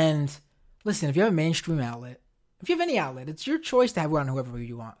 And listen, if you have a mainstream outlet, if you have any outlet, it's your choice to have on whoever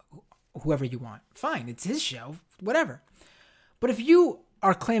you want. Fine, it's his show, whatever. But if you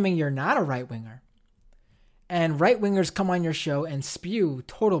are claiming you're not a right-winger, and right-wingers come on your show and spew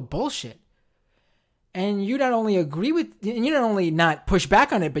total bullshit, and you not only not push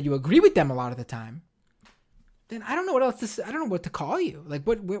back on it, but you agree with them a lot of the time, then I don't know what else to say. I don't know what to call you. Like,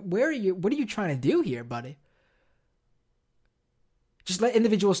 where are you? What are you trying to do here, buddy? Just let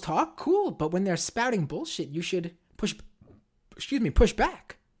individuals talk? Cool. But when they're spouting bullshit, you should push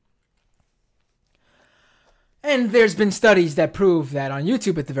back. And there's been studies that prove that on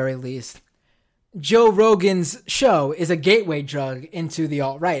YouTube, at the very least, Joe Rogan's show is a gateway drug into the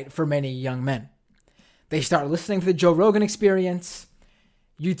alt-right for many young men. They start listening to the Joe Rogan Experience.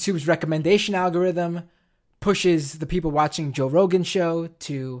 YouTube's recommendation algorithm pushes the people watching Joe Rogan's show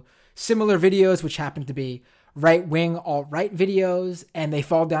to similar videos, which happen to be right-wing, alt-right videos, and they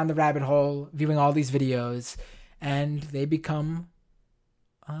fall down the rabbit hole viewing all these videos, and they become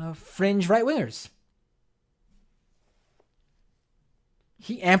fringe right-wingers.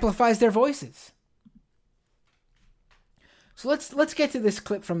 He amplifies their voices. So let's get to this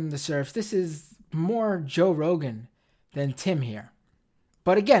clip from the Surfs. This is more Joe Rogan than Tim here.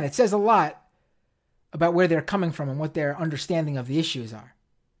 But again, it says a lot about where they're coming from and what their understanding of the issues are.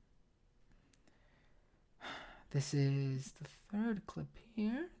 This is the third clip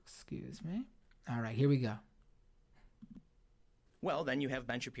here. Excuse me. All right, here we go. Well, then you have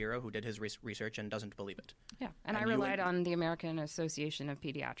Ben Shapiro, who did his research and doesn't believe it. Yeah, and I relied on the American Association of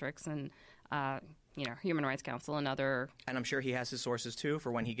Pediatrics and, Human Rights Council and other... And I'm sure he has his sources, too,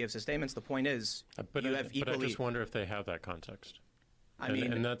 for when he gives his statements. The point is, But I just wonder if they have that context.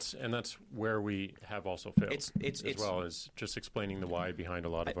 And that's where we have also failed, as well as just explaining the why behind a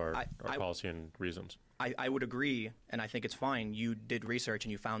lot of our policy and reasons. I would agree, and I think it's fine. You did research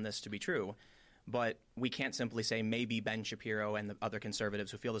and you found this to be true. But we can't simply say maybe Ben Shapiro and the other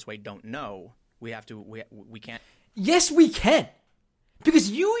conservatives who feel this way don't know. We can't. Yes, we can.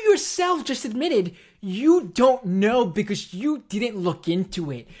 Because you yourself just admitted you don't know because you didn't look into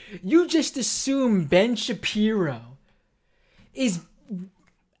it. You just assume Ben Shapiro is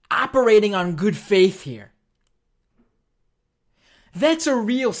operating on good faith here. That's a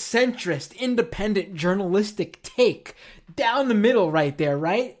real centrist, independent, journalistic take. Down the middle right there,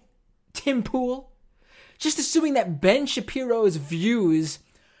 right? Tim Pool? Just assuming that Ben Shapiro's views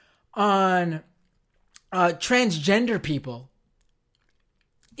on transgender people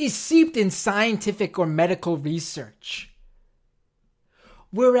is seeped in scientific or medical research.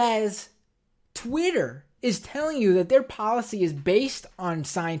 Whereas Twitter is telling you that their policy is based on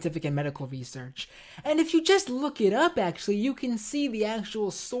scientific and medical research. And if you just look it up, actually, you can see the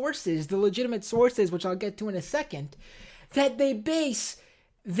actual sources, the legitimate sources, which I'll get to in a second, that they base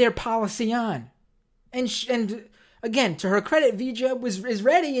their policy on. And again, to her credit, Vija is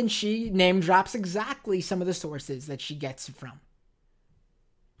ready, and she name drops exactly some of the sources that she gets from.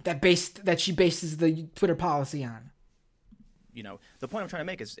 That she bases the Twitter policy on. The point I'm trying to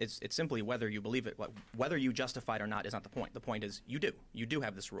make is it's simply whether you believe it, whether you justify it or not is not the point. The point is you do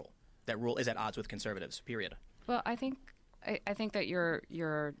have this rule. That rule is at odds with conservatives. Period. Well, I think that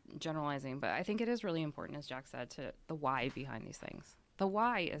you're generalizing, but I think it is really important, as Jack said, to the why behind these things. The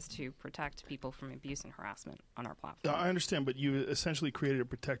why is to protect people from abuse and harassment on our platform. I understand, but you essentially created a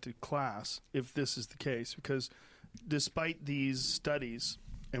protected class if this is the case, because despite these studies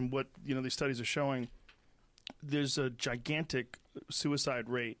and what these studies are showing, there's a gigantic suicide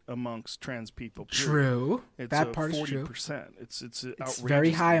rate amongst trans people. Period. True. It's that part 40%. Is true. It's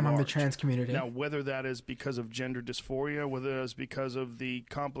very high among the large. trans community. Now, whether that is because of gender dysphoria, whether that is because of the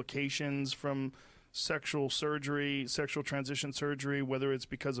complications from sexual surgery, sexual transition surgery, whether it's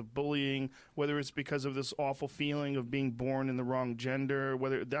because of bullying, whether it's because of this awful feeling of being born in the wrong gender,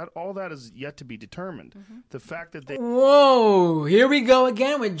 all that is yet to be determined. Mm-hmm. The fact that Whoa, here we go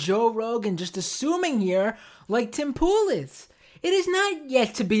again with Joe Rogan just assuming here like Tim Pool is. It is not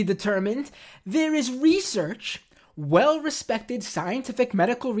yet to be determined. There is research, well-respected scientific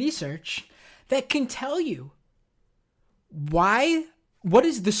medical research, that can tell you what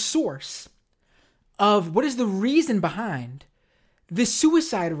is the source of, what is the reason behind the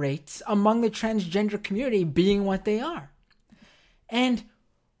suicide rates among the transgender community being what they are. And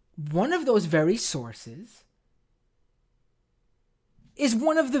one of those very sources is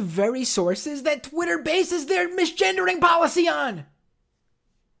one of the very sources that Twitter bases their misgendering policy on.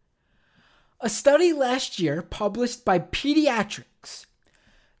 A study last year published by Pediatrics,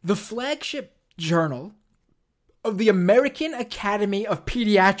 the flagship journal of the American Academy of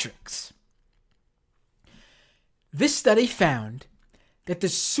Pediatrics. This study found that the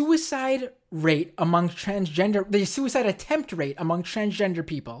suicide attempt rate among transgender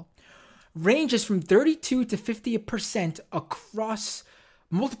people ranges from 32 to 50% across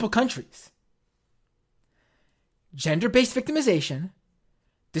multiple countries. Gender-based victimization,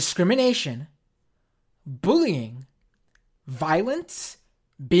 discrimination, bullying, violence,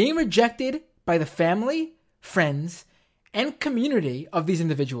 being rejected by the family, friends, and community of these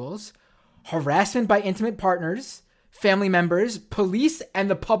individuals, harassment by intimate partners, family members, police, and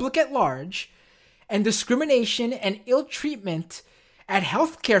the public at large, and discrimination and ill treatment at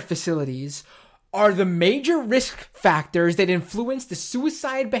healthcare facilities are the major risk factors that influence the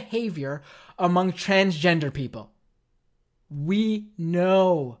suicide behavior among transgender people. We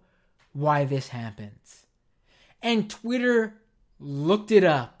know why this happens. And Twitter looked it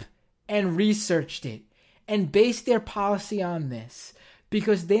up and researched it and based their policy on this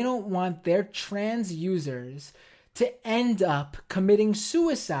because they don't want their trans users to end up committing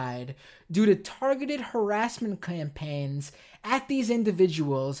suicide due to targeted harassment campaigns at these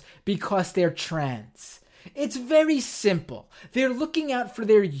individuals because they're trans. It's very simple. They're looking out for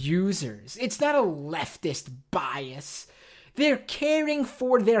their users. It's not a leftist bias. They're caring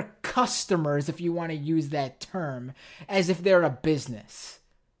for their customers, if you want to use that term, as if they're a business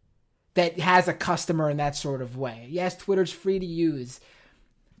that has a customer in that sort of way. Yes, Twitter's free to use.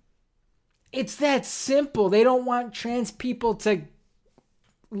 It's that simple. They don't want trans people to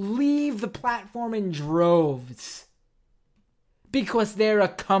leave the platform in droves because they're a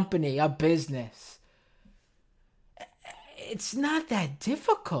company, a business. It's not that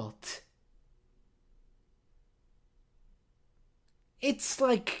difficult. It's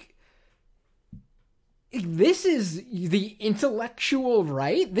like, this is the intellectual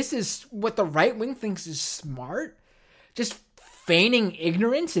right. This is what the right wing thinks is smart. Just feigning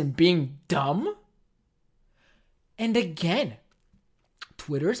ignorance and being dumb. And again,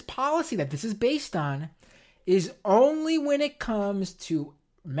 Twitter's policy that this is based on is only when it comes to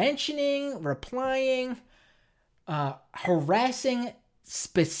mentioning, replying, harassing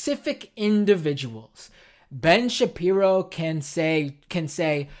specific individuals. Ben Shapiro can say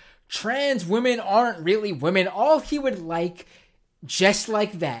trans women aren't really women. All he would like, just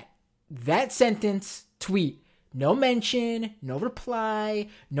like that sentence, tweet, no mention, no reply,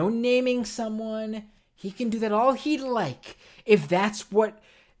 no naming someone. He can do that all he'd like if that's what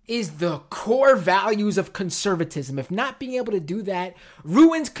is the core values of conservatism. If not being able to do that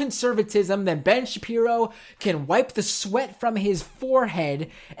ruins conservatism, then Ben Shapiro can wipe the sweat from his forehead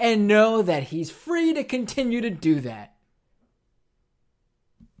and know that he's free to continue to do that.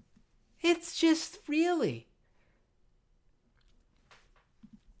 It's just really...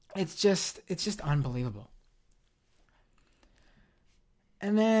 It's just unbelievable.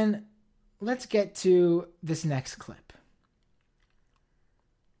 And then let's get to this next clip.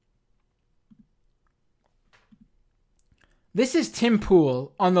 This is Tim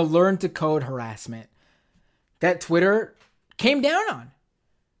Pool on the Learn to Code harassment that Twitter came down on.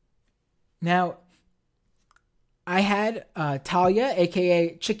 Now, I had Talia,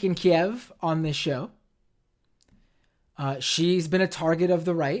 aka Chicken Kiev, on this show. She's been a target of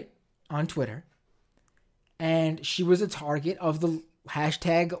the right on Twitter. And she was a target of the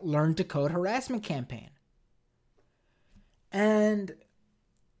hashtag Learn to Code harassment campaign. And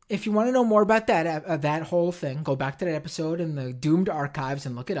if you want to know more about that whole thing, go back to that episode in the Doomed archives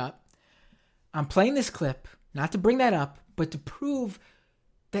and look it up. I'm playing this clip, not to bring that up, but to prove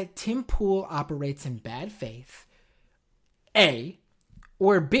that Tim Pool operates in bad faith. A,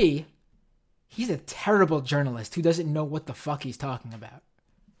 or B, he's a terrible journalist who doesn't know what the fuck he's talking about.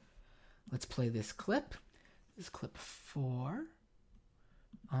 Let's play this clip. This is clip 4.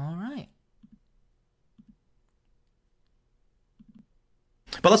 All right.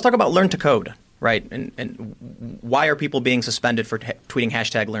 But let's talk about Learn to Code, right? And why are people being suspended for tweeting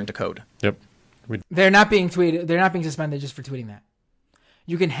hashtag Learn to Code? Yep. They're not being suspended just for tweeting that.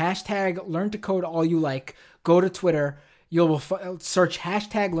 You can hashtag Learn to Code all you like. Go to Twitter. search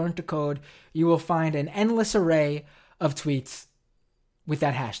hashtag learn to code. You will find an endless array of tweets with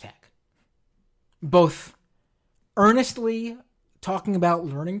that hashtag. Both earnestly talking about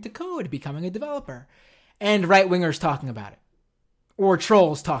learning to code, becoming a developer, and right-wingers talking about it, or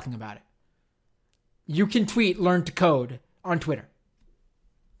trolls talking about it. You can tweet learn to code on Twitter.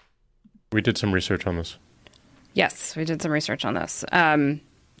 We did some research on this. Yes, we did some research on this.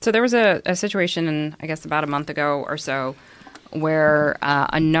 So there was a situation, I guess about a month ago or so, where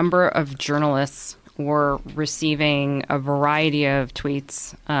a number of journalists were receiving a variety of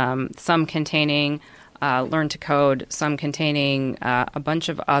tweets, some containing learn to code, some containing a bunch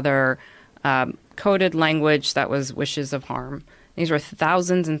of other coded language that was wishes of harm. These were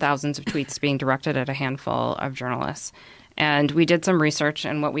thousands and thousands of tweets being directed at a handful of journalists. And we did some research,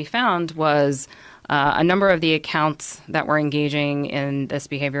 and what we found was a number of the accounts that were engaging in this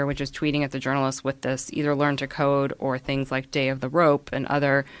behavior, which is tweeting at the journalists with this either learn to code or things like Day of the Rope and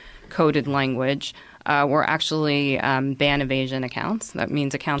other coded language, were actually ban evasion accounts. That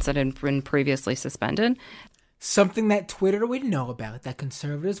means accounts that had been previously suspended. Something that Twitter would know about that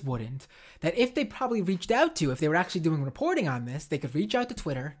conservatives wouldn't. That if they probably reached out to, if they were actually doing reporting on this, they could reach out to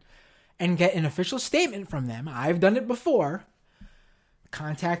Twitter and get an official statement from them. I've done it before.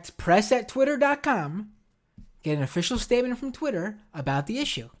 Contact press@twitter.com. Get an official statement from Twitter about the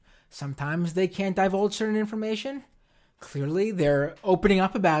issue. Sometimes they can't divulge certain information. Clearly, they're opening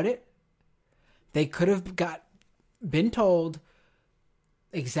up about it. They could have been told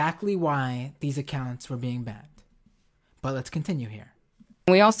exactly why these accounts were being banned. But let's continue here.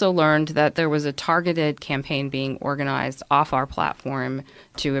 We also learned that there was a targeted campaign being organized off our platform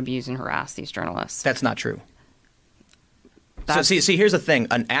to abuse and harass these journalists. That's not true. So see, here's the thing.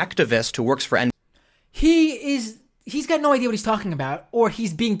 An activist who works for he's got no idea what he's talking about, or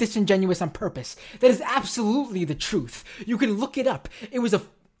he's being disingenuous on purpose. That is absolutely the truth. You can look it up. It was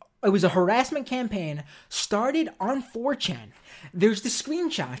a harassment campaign started on 4chan. There's the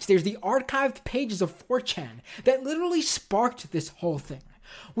screenshots. There's the archived pages of 4chan that literally sparked this whole thing.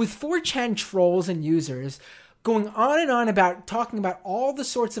 With 4chan trolls and users going on and on about talking about all the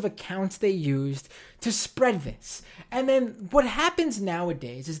sorts of accounts they used to spread this. And then what happens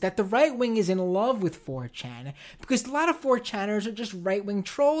nowadays is that the right wing is in love with 4chan because a lot of 4chaners are just right-wing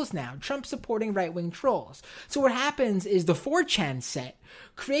trolls now, Trump-supporting right-wing trolls. So what happens is the 4chan set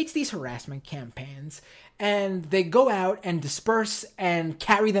creates these harassment campaigns and they go out and disperse and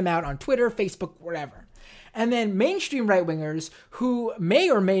carry them out on Twitter, Facebook, whatever. And then mainstream right-wingers who may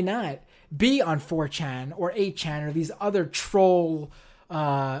or may not be on 4chan or 8chan or these other troll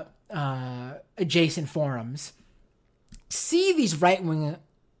adjacent forums see these right-wing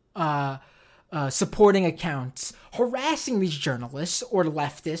supporting accounts harassing these journalists or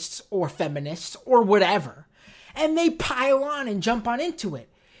leftists or feminists or whatever, and they pile on and jump on into it.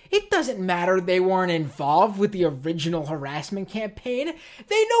 It doesn't matter they weren't involved with the original harassment campaign.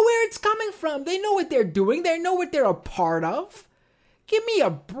 They know where it's coming from. They know what they're doing. They know what they're a part of. Give me a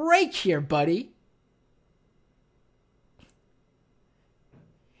break here, buddy.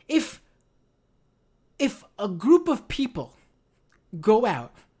 If a group of people go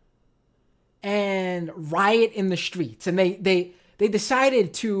out and riot in the streets and they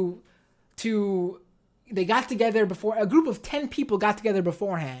decided to they got together before, a group of 10 people got together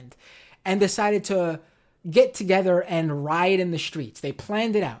beforehand and decided to get together and riot in the streets. They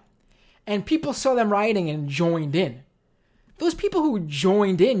planned it out. And people saw them rioting and joined in. Those people who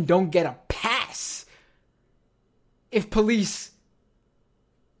joined in don't get a pass if police,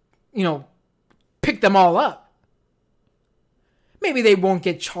 pick them all up. Maybe they won't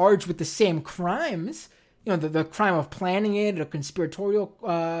get charged with the same crimes, the crime of planning it or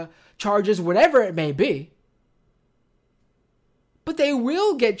conspiratorial charges, whatever it may be. But they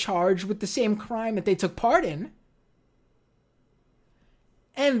will get charged with the same crime that they took part in.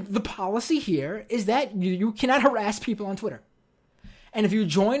 And the policy here is that you cannot harass people on Twitter. And if you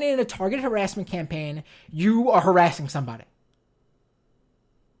join in a targeted harassment campaign, you are harassing somebody.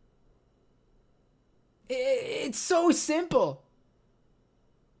 It's so simple.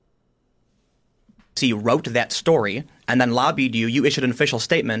 He wrote that story and then lobbied you. You issued an official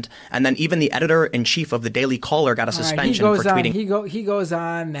statement, and then even the editor-in-chief of the Daily Caller got a suspension for tweeting. He goes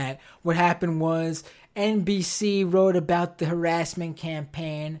on that what happened was NBC wrote about the harassment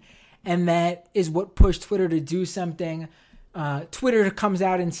campaign, and that is what pushed Twitter to do something. Twitter comes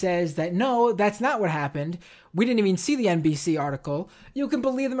out and says that, no, that's not what happened. We didn't even see the NBC article. You can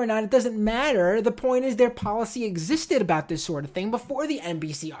believe them or not. It doesn't matter. The point is their policy existed about this sort of thing before the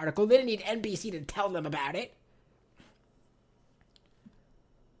NBC article. They didn't need NBC to tell them about it.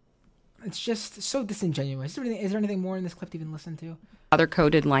 It's just so disingenuous. Is there anything more in this clip to even listen to? Other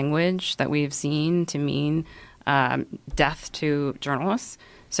coded language that we've seen to mean death to journalists.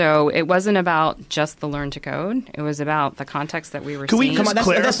 So it wasn't about just the learn to code. It was about the context that we were seeing. Come on,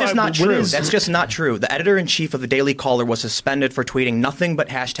 that's just not true. That's just not true. The editor-in-chief of the Daily Caller was suspended for tweeting nothing but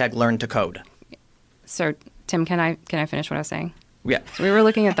hashtag learn to code. So, Tim, can I finish what I was saying? Yeah. So we were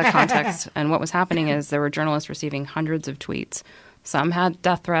looking at the context, and what was happening is there were journalists receiving hundreds of tweets. Some had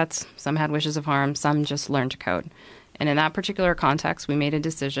death threats, some had wishes of harm, some just learned to code. And in that particular context, we made a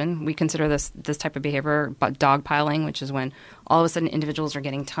decision. We consider this type of behavior dogpiling, which is when all of a sudden individuals are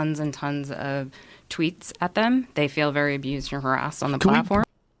getting tons and tons of tweets at them. They feel very abused and harassed on the platform.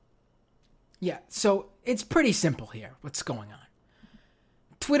 Yeah, so it's pretty simple here, what's going on.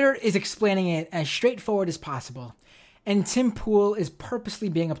 Twitter is explaining it as straightforward as possible, and Tim Pool is purposely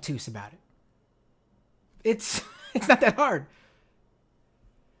being obtuse about it. It's not that hard.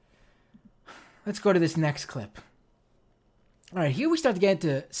 Let's go to this next clip. All right, here we start to get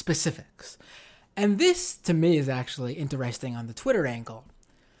into specifics. And this, to me, is actually interesting on the Twitter angle.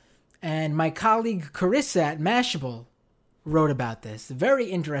 And my colleague Carissa at Mashable wrote about this. Very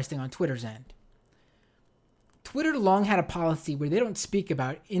interesting on Twitter's end. Twitter long had a policy where they don't speak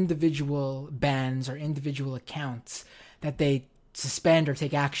about individual bans or individual accounts that they suspend or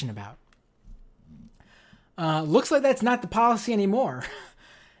take action about. Looks like that's not the policy anymore.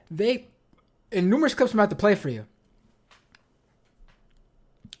 In numerous clips I'm about to play for you,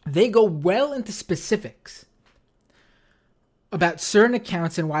 they go well into specifics about certain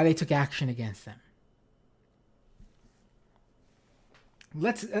accounts and why they took action against them.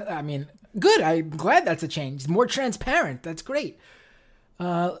 Good. I'm glad that's a change. It's more transparent. That's great.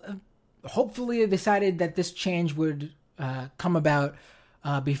 Hopefully they decided that this change would come about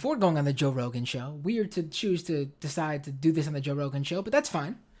before going on the Joe Rogan show. Weird to choose to decide to do this on the Joe Rogan show, but that's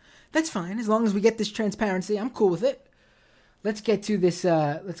fine. That's fine. As long as we get this transparency, I'm cool with it. Let's get to this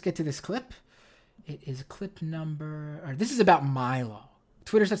clip. It is clip number... Or this is about Milo.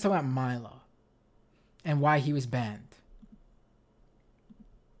 Twitter starts talking about Milo and why he was banned.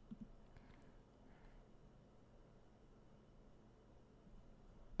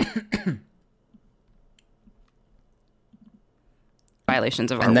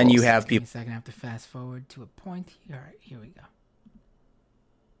 Violations of our And then rules. you have people... Give me a second, I have to fast forward to a point. All right, here we go.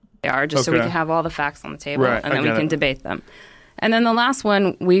 They are, just so we can have all the facts on the table, Right, and then we can debate them. And then the last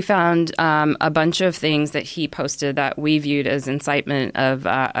one, we found a bunch of things that he posted that we viewed as incitement of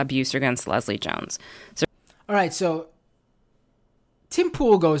abuse against Leslie Jones. So, all right, so Tim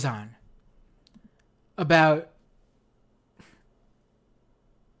Pool goes on about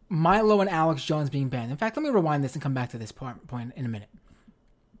Milo and Alex Jones being banned. In fact, let me rewind this and come back to this point in a minute.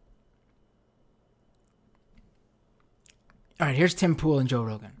 All right, here's Tim Pool and Joe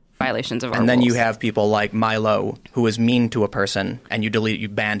Rogan. Violations of our And then rules. you have people like Milo, who is mean to a person, and you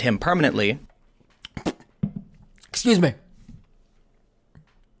banned him permanently. Excuse me.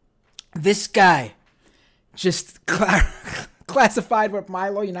 This guy just classified what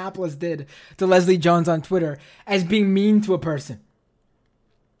Milo Yiannopoulos did to Leslie Jones on Twitter as being mean to a person.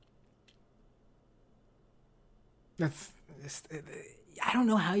 I don't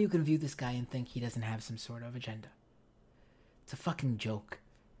know how you can view this guy and think he doesn't have some sort of agenda. It's a fucking joke.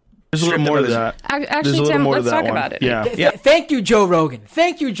 There's a little more to that. Actually, Tim, let's talk about it. Yeah. Thank you, Joe Rogan.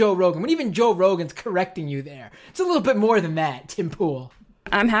 Thank you, Joe Rogan. When even Joe Rogan's correcting you there. It's a little bit more than that, Tim Pool.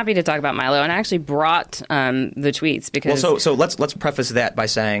 I'm happy to talk about Milo, and I actually brought the tweets because... Well, so let's preface that by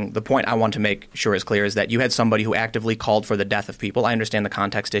saying the point I want to make sure is clear is that you had somebody who actively called for the death of people. I understand the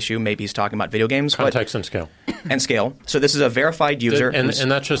context issue. Maybe he's talking about video games. Context and scale. And scale. So this is a verified user. And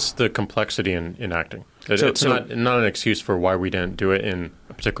that's just the complexity in acting. It's not an excuse for why we didn't do it in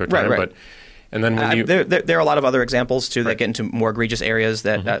a particular time, right. But... And then when there are a lot of other examples too that get into more egregious areas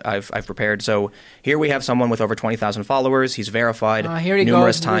that I've prepared. So here we have someone with over 20,000 followers. He's verified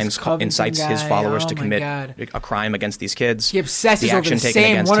numerous times, incites his followers to commit a crime against these kids. He obsesses the action over the taken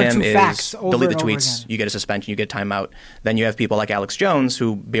same against one or him two facts is over delete the and over tweets. again. You get a suspension. You get a timeout. Then you have people like Alex Jones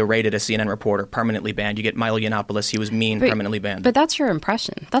who berated a CNN reporter, permanently banned. You get Milo Yiannopoulos. He was mean, permanently banned. But that's your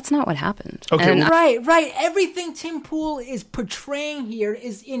impression. That's not what happened. Okay, Right. Everything Tim Pool is portraying here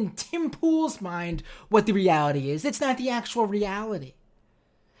is in Tim Pool's mind what the reality is. It's not the actual reality.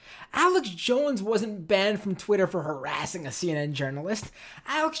 Alex Jones wasn't banned from Twitter for harassing a CNN journalist.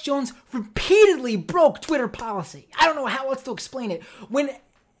 Alex Jones repeatedly broke Twitter policy. I don't know how else to explain it. When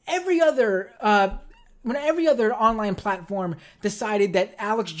every other online platform decided that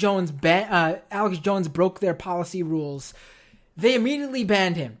Alex Jones broke their policy rules, they immediately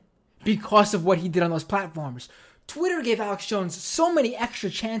banned him because of what he did on those platforms. Twitter gave Alex Jones so many extra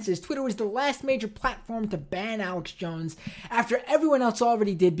chances. Twitter was the last major platform to ban Alex Jones after everyone else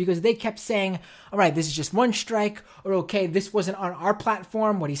already did, because they kept saying, all right, this is just one strike, or okay, this wasn't on our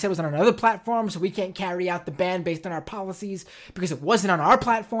platform. What he said was on another platform, so we can't carry out the ban based on our policies because it wasn't on our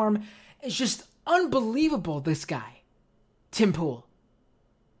platform. It's just unbelievable, this guy, Tim Pool.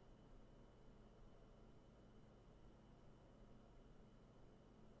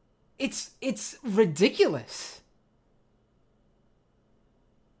 It's ridiculous.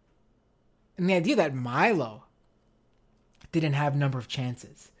 And the idea that Milo didn't have a number of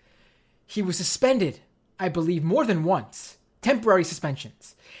chances. He was suspended, I believe, more than once. Temporary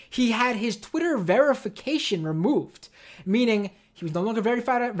suspensions. He had his Twitter verification removed, meaning he was no longer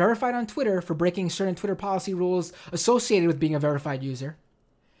verified on Twitter for breaking certain Twitter policy rules associated with being a verified user.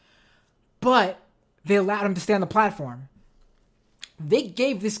 But they allowed him to stay on the platform. They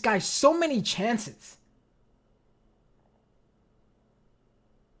gave this guy so many chances.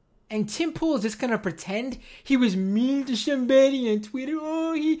 And Tim Pool is just going to pretend he was mean to somebody on Twitter.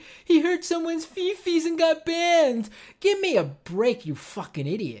 Oh, he hurt someone's fifis and got banned. Give me a break, you fucking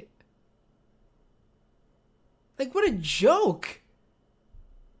idiot. Like, what a joke.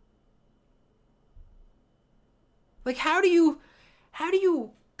 Like, how do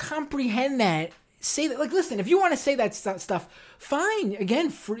you comprehend that? Say that, like, listen, if you want to say that stuff, fine.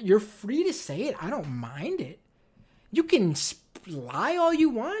 Again, you're free to say it. I don't mind it. You can lie all you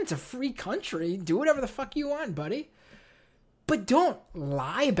want. It's a free country. Do whatever the fuck you want, buddy. But don't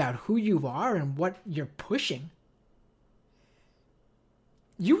lie about who you are and what you're pushing.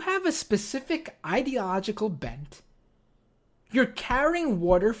 You have a specific ideological bent. You're carrying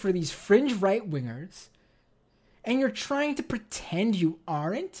water for these fringe right-wingers, and you're trying to pretend you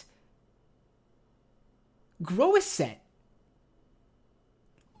aren't? Grow a set.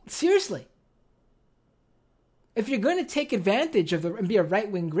 Seriously. If you're going to take advantage of and be a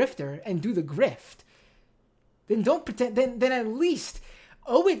right-wing grifter and do the grift, then don't pretend. Then at least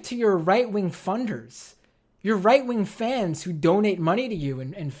owe it to your right-wing funders, your right-wing fans who donate money to you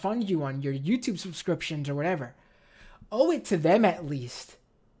and fund you on your YouTube subscriptions or whatever. Owe it to them at least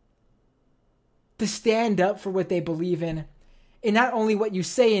to stand up for what they believe in not only what you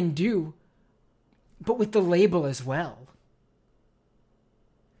say and do, but with the label as well.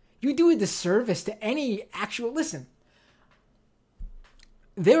 You do a disservice to any actual... Listen,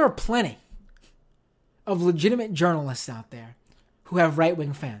 there are plenty of legitimate journalists out there who have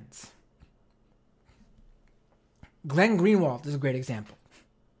right-wing fans. Glenn Greenwald is a great example.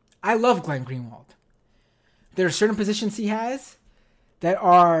 I love Glenn Greenwald. There are certain positions he has that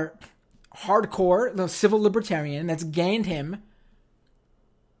are hardcore, the civil libertarian, that's gained him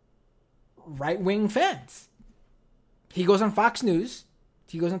right-wing fans. He goes on Fox News.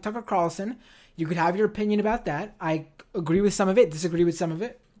 He goes on Tucker Carlson. You could have your opinion about that. I agree with some of it, disagree with some of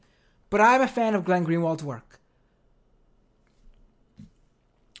it. But I'm a fan of Glenn Greenwald's work.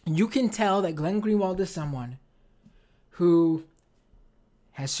 You can tell that Glenn Greenwald is someone who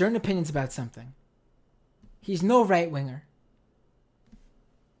has certain opinions about something. He's no right-winger.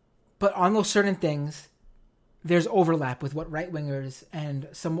 But on those certain things, there's overlap with what right-wingers and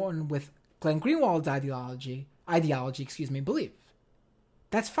someone with Glenn Greenwald's ideology, believe.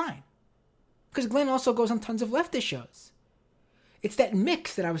 That's fine. Because Glenn also goes on tons of leftist shows. It's that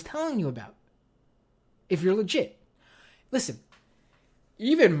mix that I was telling you about. If you're legit. Listen,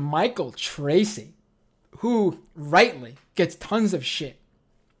 even Michael Tracy, who rightly gets tons of shit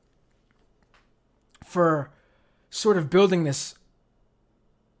for sort of building this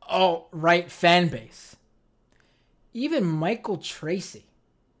alt-right fan base, even Michael Tracy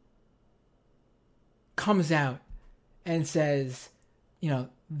comes out and says,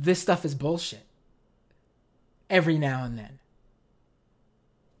 this stuff is bullshit every now and then.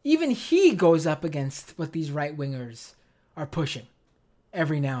 Even he goes up against what these right-wingers are pushing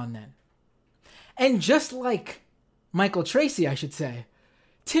every now and then. And just like Michael Tracy, I should say,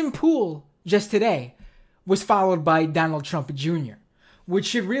 Tim Pool just today was followed by Donald Trump Jr., which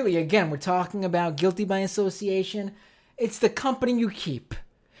should really, again, we're talking about guilty by association. It's the company you keep.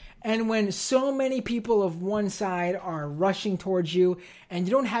 And when so many people of one side are rushing towards you and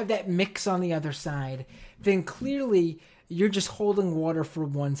you don't have that mix on the other side, then clearly you're just holding water for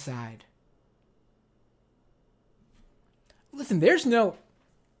one side. Listen, there's no,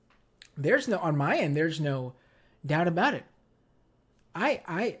 on my end, there's no doubt about it. I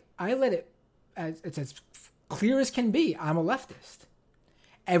let it, it's as clear as can be. I'm a leftist.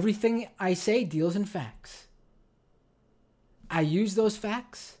 Everything I say deals in facts. I use those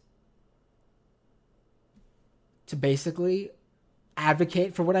facts to basically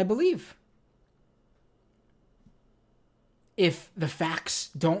advocate for what I believe. if the facts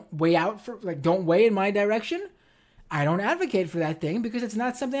don't weigh in my direction, I don't advocate for that thing because it's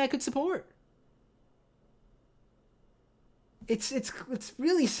not something I could support. It's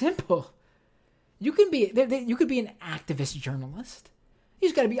really simple. You could be an activist journalist. You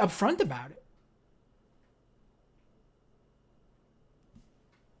just got to be upfront about it.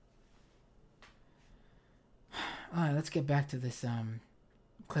 All right, let's get back to this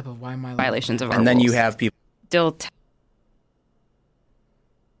clip of why my violations of our and then rules. You have people still.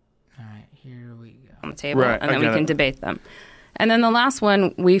 All right, here we go. On the table, and then we can debate them. And then the last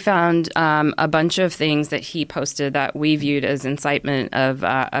one, we found a bunch of things that he posted that we viewed as incitement of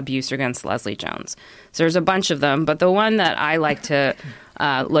abuse against Leslie Jones. So there's a bunch of them, but the one that I like to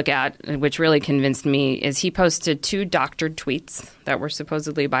look at, which really convinced me, is he posted 2 doctored tweets that were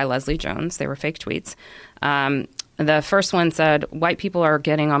supposedly by Leslie Jones. They were fake tweets. The first one said, "White people are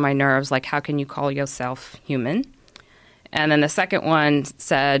getting on my nerves, like how can you call yourself human?" And then the second one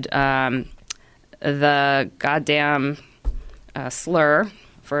said, "The goddamn slur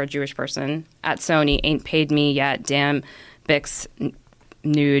for a Jewish person at Sony ain't paid me yet. Damn, Bix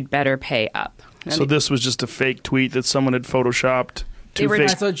nude better pay up." So this was just a fake tweet that someone had photoshopped.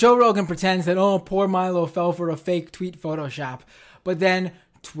 So Joe Rogan pretends that, oh, poor Milo fell for a fake tweet Photoshop. But then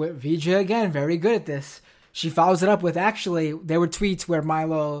VJ, again, very good at this. She follows it up with, actually, there were tweets where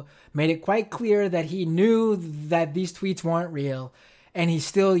Milo made it quite clear that he knew that these tweets weren't real, and he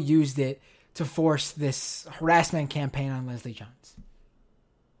still used it to force this harassment campaign on Leslie Jones.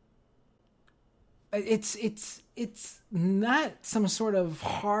 It's not some sort of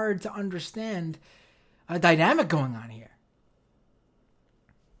hard to understand dynamic going on here.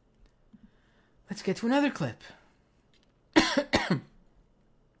 Let's get to another clip.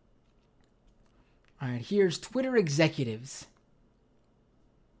 All right, here's Twitter executives.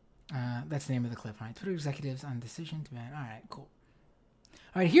 That's the name of the clip. All right, Twitter executives on decision to ban. All right, cool.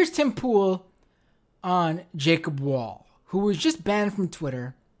 All right, here's Tim Pool on Jacob Wall, who was just banned from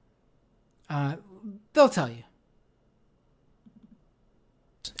Twitter. They'll tell you.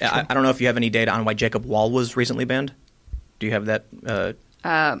 I don't know if you have any data on why Jacob Wall was recently banned. Do you have that?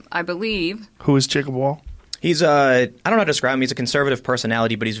 I believe. Who is Jacob Wall? He's I don't know how to describe him. He's a conservative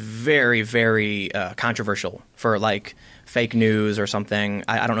personality, but he's very, very controversial for like fake news or something.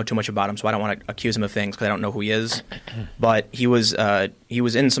 I don't know too much about him, so I don't want to accuse him of things because I don't know who he is. But he was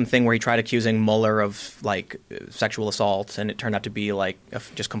in something where he tried accusing Mueller of like sexual assault, and it turned out to be like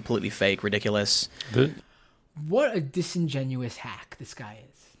just completely fake, ridiculous. What a disingenuous hack this guy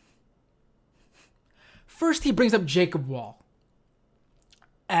is. First, he brings up Jacob Wall.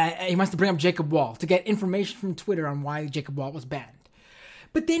 He wants to bring up Jacob Wall to get information from Twitter on why Jacob Wall was banned.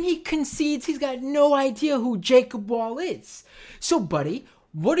 But then he concedes he's got no idea who Jacob Wall is. So, buddy,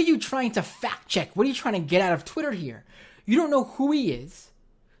 what are you trying to fact check? What are you trying to get out of Twitter here? You don't know who he is.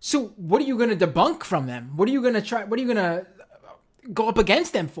 So what are you going to debunk from them? What are you going to go up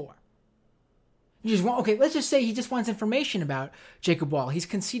against them for? You just want, okay, let's just say he just wants information about Jacob Wall. He's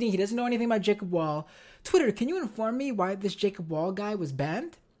conceding he doesn't know anything about Jacob Wall. Twitter, can you inform me why this Jacob Wall guy was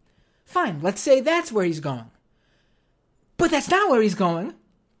banned? Fine, let's say that's where he's going. But that's not where he's going.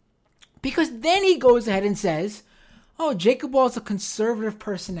 Because then he goes ahead and says, oh, Jacob Wall's a conservative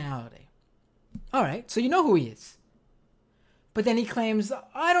personality. All right, so you know who he is. But then he claims,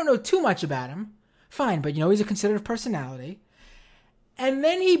 I don't know too much about him. Fine, but you know he's a conservative personality. And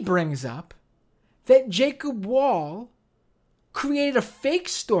then he brings up that Jacob Wall created a fake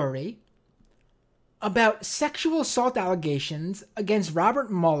story about sexual assault allegations against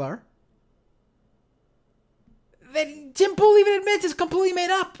Robert Mueller that Tim Pool even admits is completely made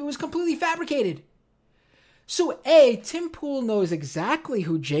up. It was completely fabricated. So A, Tim Pool knows exactly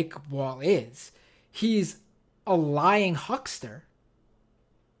who Jacob Wall is. He's a lying huckster.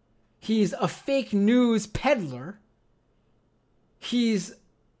 He's a fake news peddler. He's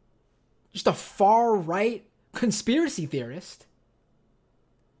just a far-right conspiracy theorist.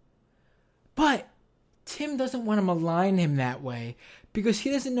 But Tim doesn't want to malign him that way because he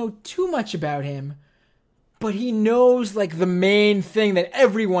doesn't know too much about him, but he knows like the main thing that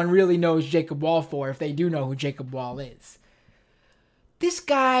everyone really knows Jacob Wall for if they do know who Jacob Wall is. This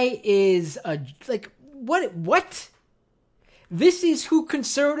guy is what? This is who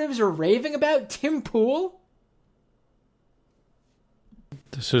conservatives are raving about? Tim Pool?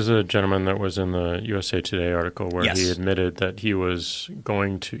 This is a gentleman that was in the USA Today article where Yes. he admitted that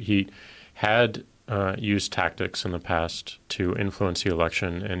he had used tactics in the past to influence the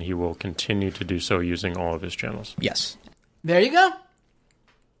election, and he will continue to do so using all of his channels. Yes. There you go.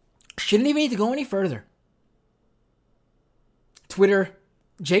 Shouldn't even need to go any further. Twitter,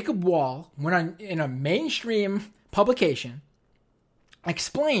 Jacob Wall went on in a mainstream publication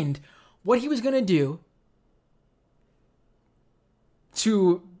explained what he was going to do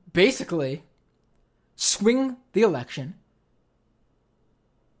to basically swing the election.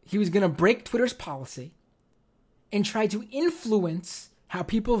 He was going to break Twitter's policy and try to influence how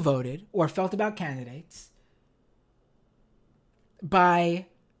people voted or felt about candidates by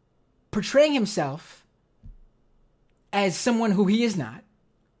portraying himself as someone who he is not,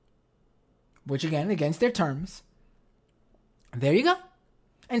 which again, against their terms. There you go.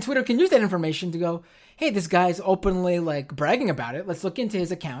 And Twitter can use that information to go, hey, this guy's openly like bragging about it. Let's look into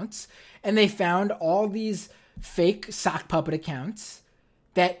his accounts. And they found all these fake sock puppet accounts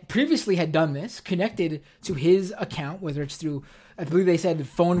that previously had done this, connected to his account, whether it's through, I believe they said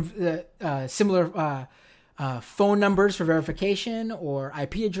similar phone numbers for verification or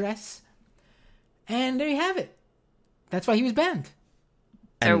IP address. And there you have it. That's why he was banned.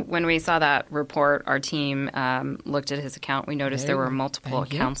 So when we saw that report, our team looked at his account. We noticed there were multiple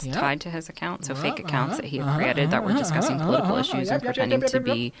accounts tied to his account, so fake accounts that he had created that were discussing political issues and pretending to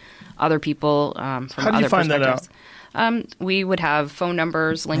be other people from other perspectives. How do you find that out? We would have phone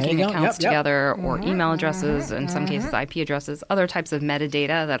numbers linking accounts together or email addresses, in some cases IP addresses, other types of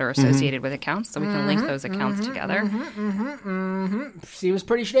metadata that are associated with accounts, so we can link those accounts together. See, was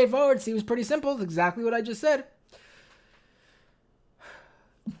pretty straightforward. See, was pretty simple. It's exactly what I just said.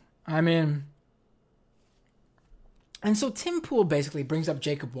 I mean, and so Tim Pool basically brings up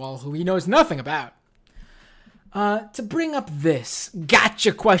Jacob Wall, who he knows nothing about, to bring up this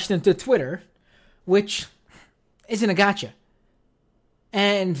gotcha question to Twitter, which isn't a gotcha.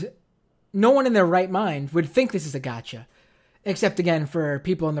 And no one in their right mind would think this is a gotcha, except, again, for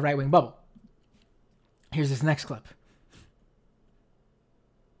people in the right-wing bubble. Here's this next clip.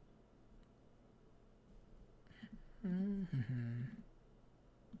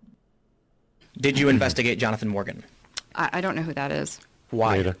 Did you investigate Jonathan Morgan? I don't know who that is.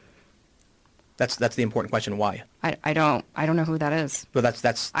 Why? Later. That's the important question. Why? I don't know who that is. But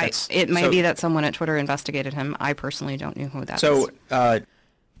that's it might be that someone at Twitter investigated him. I personally don't know who that is.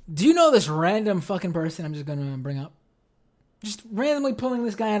 Do you know this random fucking person I'm just going to bring up? Just randomly pulling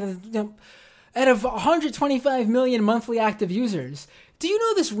this guy out of 125 million monthly active users. Do you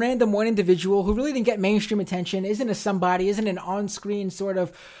know this random one individual who really didn't get mainstream attention, isn't a somebody, isn't an on-screen sort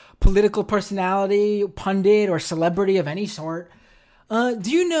of political personality, pundit, or celebrity of any sort? Do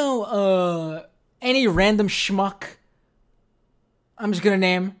you know any random schmuck I'm just going to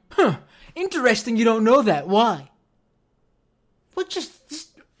name? Interesting you don't know that. Why? What just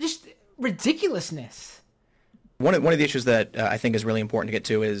ridiculousness. One of the issues that I think is really important to get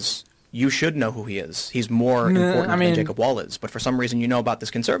to is you should know who he is. He's more important than Jacob Wall is. But for some reason, you know about this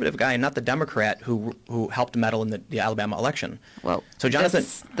conservative guy and not the Democrat who helped meddle in the Alabama election. Well, so Jonathan,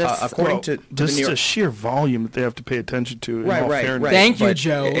 according to just the sheer volume that they have to pay attention to. Right. Thank you,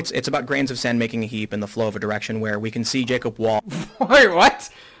 Joe. It's about grains of sand making a heap in the flow of a direction where we can see Jacob Wall. Wait, what?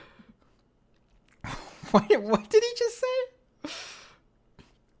 Wait, what did he just say?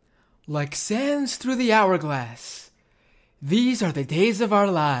 Like sands through the hourglass. These are the days of our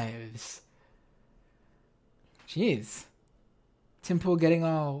lives. Jeez. Tim Pool getting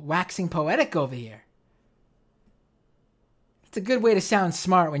all waxing poetic over here. It's a good way to sound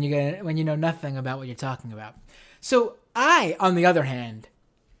smart when you know nothing about what you're talking about. So I, on the other hand,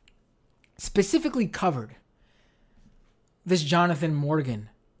 specifically covered this Jonathan Morgan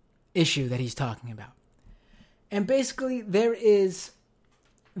issue that he's talking about. And basically there is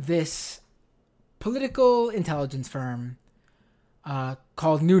this political intelligence firm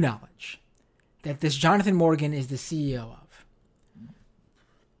called New Knowledge that this Jonathan Morgan is the CEO of.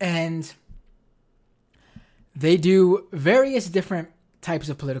 And they do various different types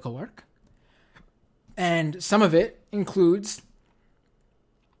of political work. And some of it includes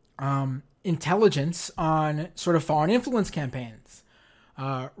intelligence on sort of foreign influence campaigns,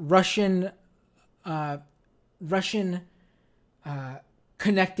 Russian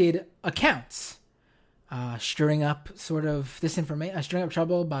connected accounts, stirring up sort of stirring up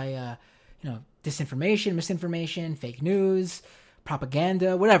trouble by disinformation, misinformation, fake news,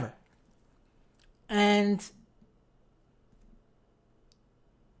 propaganda, whatever. And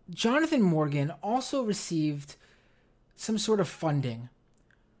Jonathan Morgan also received some sort of funding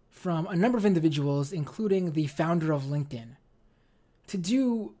from a number of individuals, including the founder of LinkedIn, to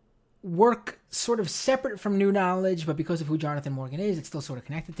do work sort of separate from New Knowledge, but because of who Jonathan Morgan is, it's still sort of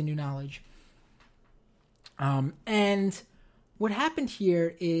connected to New Knowledge. And what happened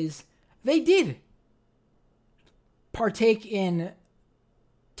here is they did partake in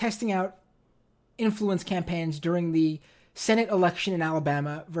testing out influence campaigns during the Senate election in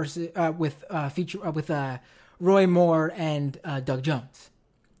Alabama with Roy Moore and Doug Jones.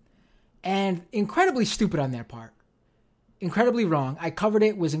 And incredibly stupid on their part. Incredibly wrong. I covered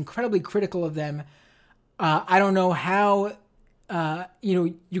it, was incredibly critical of them. I don't know how,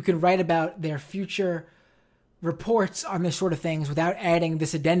 you can write about their future reports on this sort of things without adding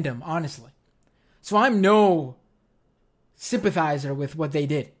this addendum, honestly. So I'm no sympathizer with what they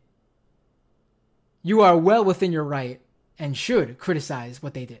did. You are well within your right and should criticize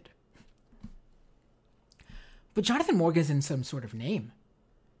what they did. But Jonathan Morgan's in some sort of name.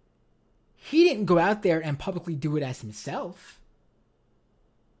 He didn't go out there and publicly do it as himself.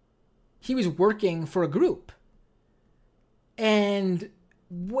 He was working for a group. And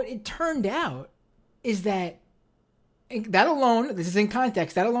what it turned out is that alone, this is in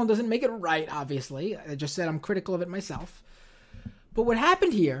context, that alone doesn't make it right, obviously. I just said I'm critical of it myself. But what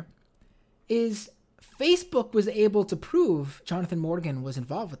happened here is Facebook was able to prove Jonathan Morgan was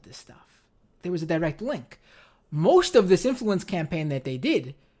involved with this stuff. There was a direct link. Most of this influence campaign that they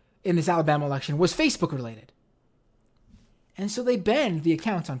did in this Alabama election was Facebook related. And so they banned the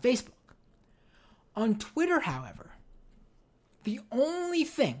accounts on Facebook. On Twitter, however, the only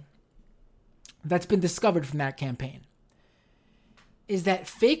thing that's been discovered from that campaign is that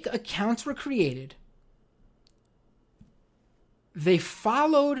fake accounts were created. They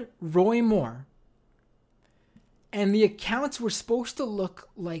followed Roy Moore, and the accounts were supposed to look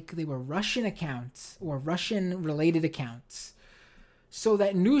like they were Russian accounts or Russian-related accounts, so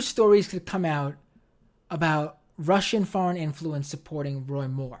that news stories could come out about Russian foreign influence supporting Roy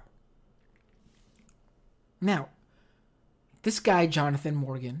Moore. Now, this guy, Jonathan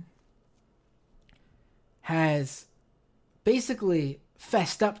Morgan, has basically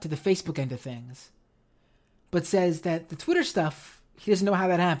fessed up to the Facebook end of things, but says that the Twitter stuff, he doesn't know how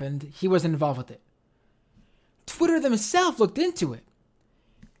that happened. He wasn't involved with it. Twitter themselves looked into it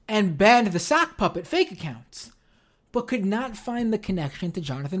and banned the sock puppet fake accounts, but could not find the connection to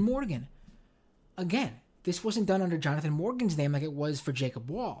Jonathan Morgan. Again, this wasn't done under Jonathan Morgan's name like it was for Jacob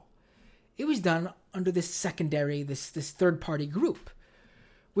Wall. It was done under this secondary, this third-party group,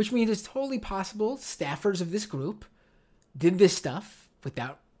 which means it's totally possible staffers of this group did this stuff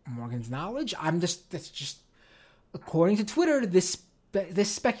without Morgan's knowledge. That's just according to Twitter, this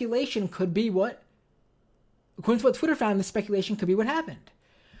speculation could be what, according to what Twitter found, the speculation could be what happened.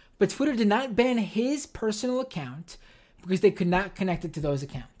 But Twitter did not ban his personal account because they could not connect it to those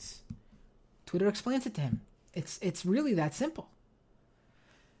accounts. Twitter explains it to him. It's really that simple.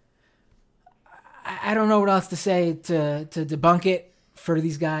 I don't know what else to say to debunk it for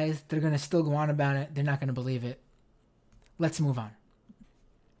these guys. They're going to still go on about it. They're not going to believe it. Let's move on.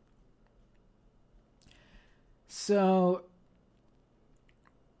 So,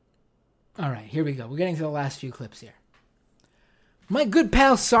 all right, here we go. We're getting to the last few clips here. My good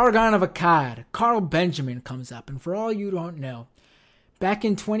pal Sargon of Akkad, Carl Benjamin, comes up. And for all you don't know, back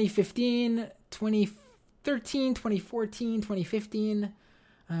in 2015, 2013, 2014, 2015,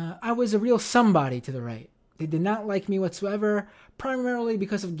 I was a real somebody to the right. They did not like me whatsoever, primarily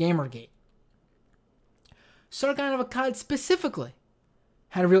because of Gamergate. Sargon of Akkad specifically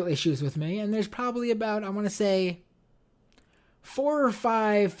had real issues with me, and there's probably about, I want to say, 4 or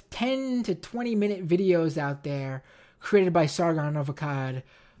 5 10 to 20 minute videos out there created by Sargon of Akkad,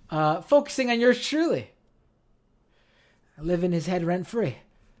 focusing on yours truly. I live in his head rent-free.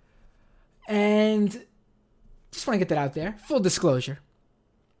 And just want to get that out there. Full disclosure.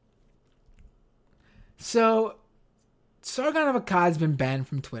 So, Sargon of Akkad's been banned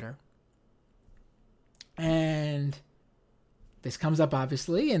from Twitter. And this comes up,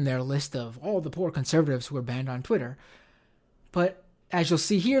 obviously, in their list of all the poor conservatives who were banned on Twitter. But as you'll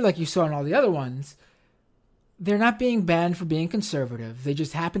see here, like you saw in all the other ones, they're not being banned for being conservative. They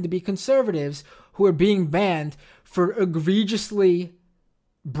just happen to be conservatives who are being banned for egregiously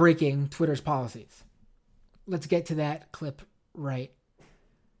breaking Twitter's policies. Let's get to that clip right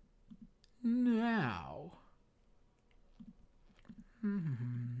now.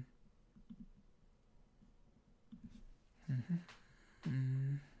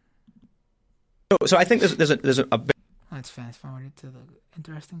 So I think there's a big... Let's fast forward to the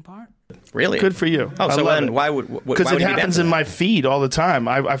interesting part. Really? Good for you. Oh, so then why would... Because it happens in my feed all the time.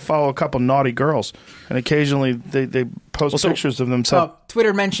 I follow a couple naughty girls, and occasionally they post pictures of themselves.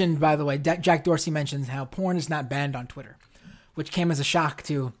 Twitter mentioned, by the way, Jack Dorsey mentions how porn is not banned on Twitter, which came as a shock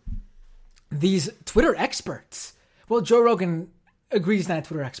to these Twitter experts. Well, Joe Rogan agrees he's not a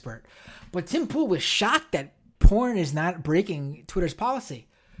Twitter expert, but Tim Pool was shocked that porn is not breaking Twitter's policy.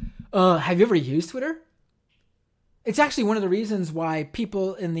 Have you ever used Twitter? It's actually one of the reasons why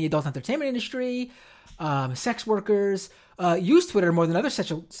people in the adult entertainment industry, sex workers, use Twitter more than other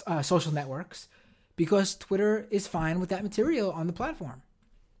social networks, because Twitter is fine with that material on the platform.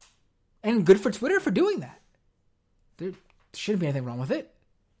 And good for Twitter for doing that. There shouldn't be anything wrong with it.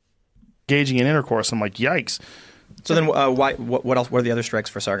 Engaging in intercourse, I'm like, yikes. So then why? What else? What are the other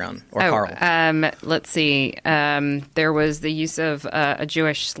strikes for Sargon or Carl? Let's see. There was the use of a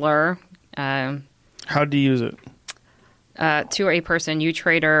Jewish slur. How do you use it? To a person, you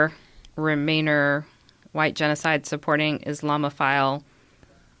traitor, Remainer, white genocide supporting Islamophile,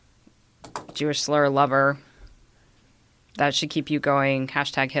 Jewish slur lover. That should keep you going.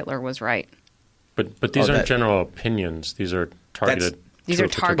 Hashtag Hitler was right. But these aren't general opinions. These are targeted. These are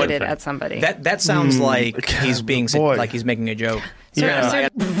targeted at somebody. That sounds like he's being like he's making a joke. Yeah.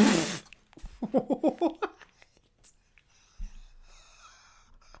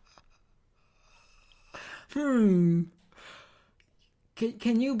 Can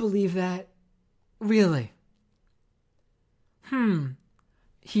you believe that? Really?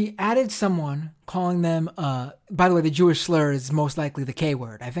 He added someone calling them, by the way, the Jewish slur is most likely the K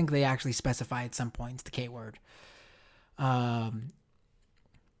word. I think they actually specify at some points the K word.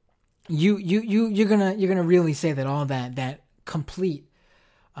 You're gonna really say that all that complete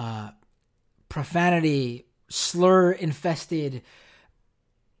profanity, slur infested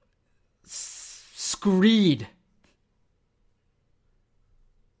screed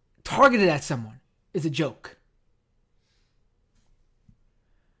targeted at someone is a joke.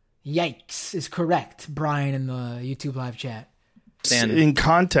 Yikes is correct, Brian, in the YouTube live chat. In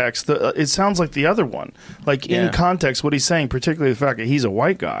context, it sounds like the other one. Like, in context, what he's saying, particularly the fact that he's a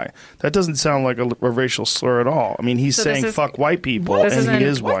white guy, that doesn't sound like a racial slur at all. I mean, he's saying fuck white people, and he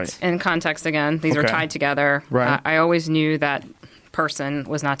is white. In context, again, these are tied together. Right. I always knew that person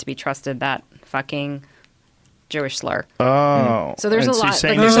was not to be trusted, that fucking Jewish slur. Oh. So there's a lot. He's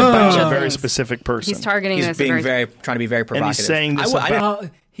saying this about a very specific person. He's targeting He's this. being trying to be very provocative. And he's saying this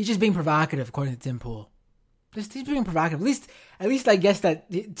he's just being provocative, according to Tim Pool. He's being provocative. At least I guess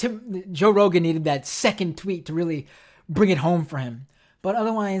that Joe Rogan needed that second tweet to really bring it home for him. But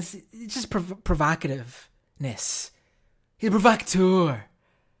otherwise, it's just provocativeness. He's a provocateur,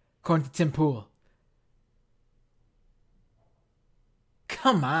 according to Tim Pool.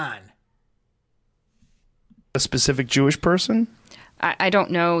 Come on. A specific Jewish person? I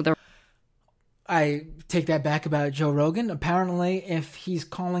don't know. I take that back about Joe Rogan. Apparently, if he's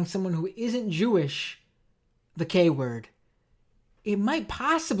calling someone who isn't Jewish the K word, it might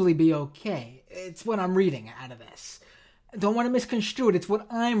possibly be okay. It's what I'm reading out of this. I don't want to misconstrue it. It's what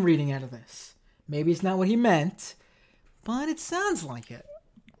I'm reading out of this. Maybe it's not what he meant, but it sounds like it.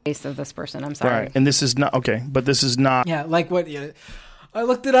 Face of this person, I'm sorry. Right, and this is not, okay, but this is not. Yeah, like what, I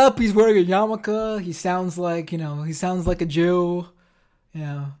looked it up. He's wearing a yarmulke. He sounds like, he sounds like a Jew.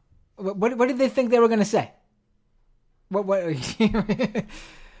 What did they think they were going to say? What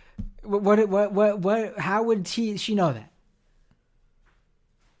how would she know that?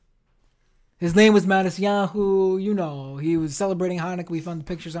 His name was Matisyahu, he was celebrating Hanukkah. We found the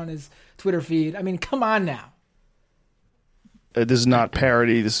pictures on his Twitter feed. I mean, come on now. This is not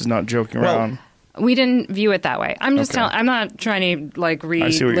parody. This is not joking around. We didn't view it that way. I'm just telling. I'm not trying to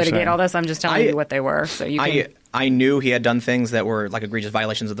relitigate all this. I'm just telling you what they were. So you can. I knew he had done things that were like egregious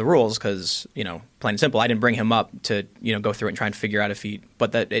violations of the rules because, plain and simple, I didn't bring him up to, go through it and try and figure out if he.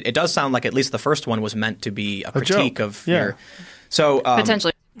 But that it does sound like at least the first one was meant to be a critique of your. So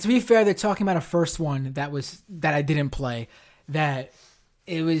potentially. To be fair, they're talking about a first one that I didn't play. That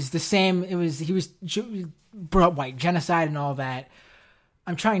it was the same. He was brought white genocide and all that.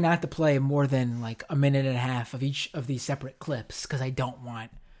 I'm trying not to play more than like a minute and a half of each of these separate clips because I don't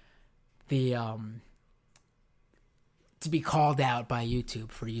want the to be called out by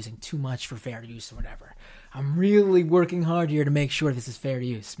YouTube for using too much for fair use or whatever. I'm really working hard here to make sure this is fair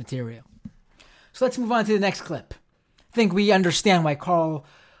use material. So let's move on to the next clip. I think we understand why Carl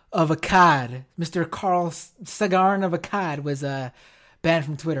of Akkad, Mr. Carl Sagan of Akkad, was banned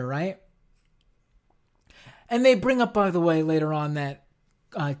from Twitter, right? And they bring up, by the way, later on that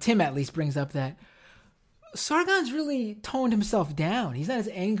Tim at least brings up that Sargon's really toned himself down. He's not as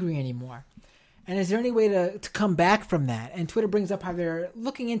angry anymore. And is there any way to come back from that? And Twitter brings up how they're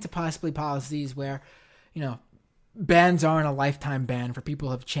looking into possibly policies where, bans aren't a lifetime ban for people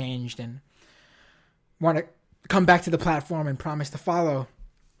who have changed and want to come back to the platform and promise to follow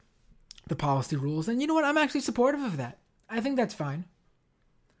the policy rules. And you know what? I'm actually supportive of that. I think that's fine.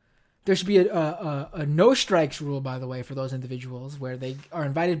 There should be a no strikes rule, by the way, for those individuals where they are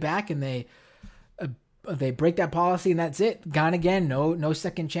invited back and they break that policy and that's it. Gone again. No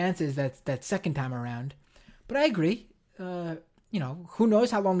second chances. That second time around. But I agree. Who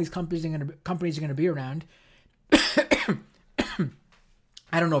knows how long these companies are going to be around?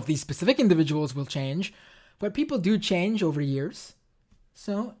 I don't know if these specific individuals will change, but people do change over years.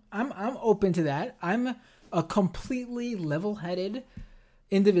 So I'm open to that. I'm a completely level-headed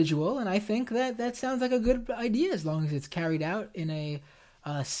individual, and I think that sounds like a good idea as long as it's carried out in a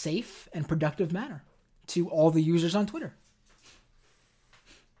safe and productive manner to all the users on Twitter.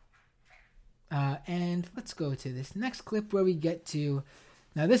 And let's go to this next clip where we get to...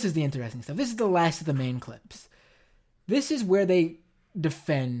 Now, this is the interesting stuff. This is the last of the main clips. This is where they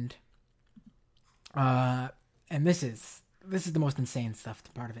defend... and this is the most insane stuff,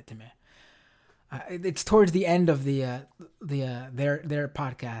 part of it to me. It's towards the end of their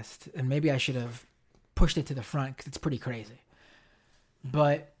podcast, and maybe I should have pushed it to the front because it's pretty crazy.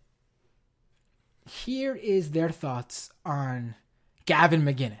 But here is their thoughts on Gavin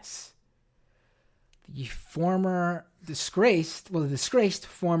McInnes, the disgraced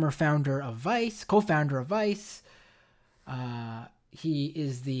former founder of Vice, co-founder of Vice. He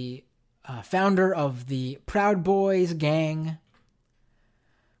is the founder of the Proud Boys gang.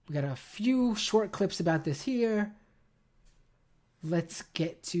 We got a few short clips about this here. Let's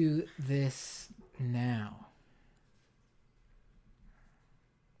get to this now.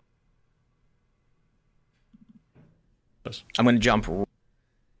 I'm going to jump.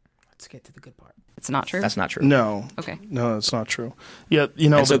 Let's get to the good part. It's not true? That's not true. No. Okay. No, that's not true. Yeah,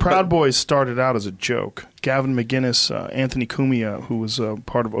 the Proud Boys started out as a joke. Gavin McInnes, Anthony Cumia, who was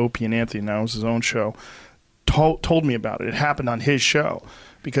part of Opie and Anthony, now has his own show, told me about it. It happened on his show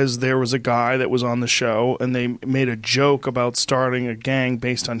because there was a guy that was on the show, and they made a joke about starting a gang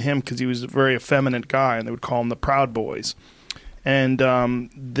based on him because he was a very effeminate guy, and they would call him the Proud Boys. And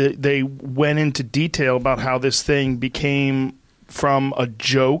they went into detail about how this thing became from a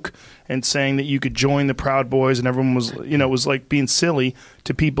joke and saying that you could join the Proud Boys, and everyone was, it was like being silly,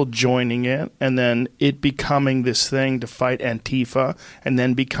 to people joining it, and then it becoming this thing to fight Antifa, and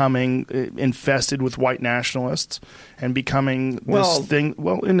then becoming infested with white nationalists, and becoming this thing.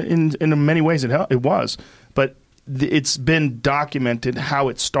 Well, in many ways it was, but it's been documented how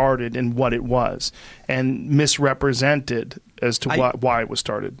it started and what it was, and misrepresented as to why it was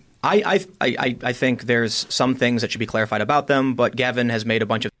started. I think there's some things that should be clarified about them, but Gavin has made a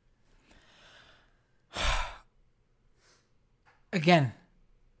bunch of... Again,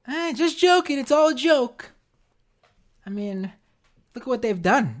 just joking. It's all a joke. I mean, look at what they've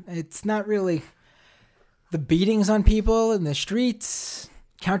done. It's not really the beatings on people in the streets,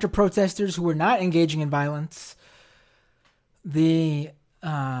 counter-protesters who were not engaging in violence, the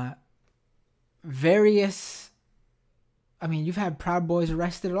various... I mean, you've had Proud Boys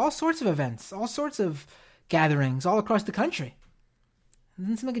arrested at all sorts of events, all sorts of gatherings all across the country. It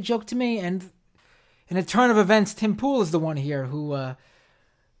doesn't seem like a joke to me. And in a turn of events, Tim Pool is the one here who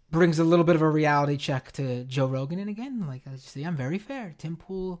brings a little bit of a reality check to Joe Rogan. And again, like I say, I'm very fair. Tim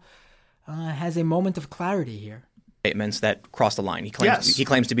Pool has a moment of clarity here. Statements that cross the line. He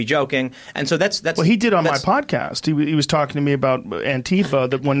claims to be joking, and so that's well, he did on my podcast. He was talking to me about Antifa,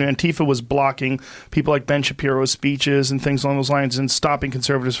 that when Antifa was blocking people like Ben Shapiro's speeches and things along those lines, and stopping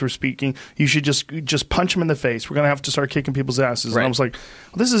conservatives from speaking, you should just punch them in the face. We're going to have to start kicking people's asses. Right. And I was like,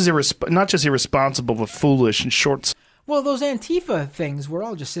 well, this is not just irresponsible, but foolish and short. Well, those Antifa things were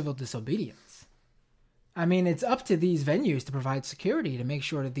all just civil disobedience. I mean, it's up to these venues to provide security to make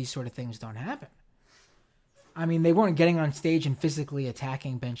sure that these sort of things don't happen. I mean, they weren't getting on stage and physically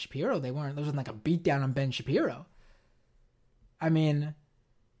attacking Ben Shapiro. There wasn't like a beatdown on Ben Shapiro. I mean,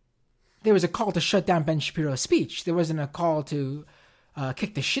 there was a call to shut down Ben Shapiro's speech. There wasn't a call to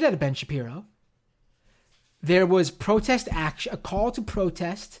kick the shit out of Ben Shapiro. There was protest action, a call to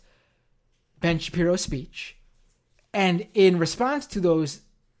protest Ben Shapiro's speech. And in response to those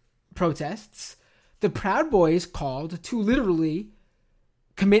protests, the Proud Boys called to literally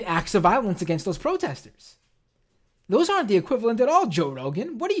commit acts of violence against those protesters. Those aren't the equivalent at all, Joe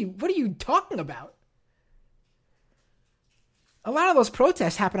Rogan. What are you talking about? A lot of those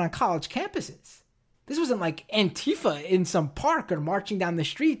protests happen on college campuses. This wasn't like Antifa in some park or marching down the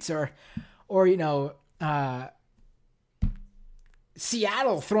streets or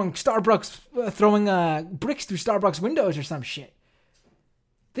Seattle throwing bricks through Starbucks windows or some shit.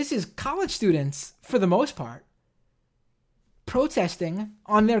 This is college students, for the most part, protesting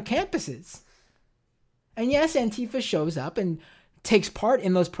on their campuses. And yes, Antifa shows up and takes part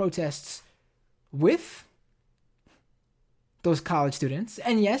in those protests with those college students.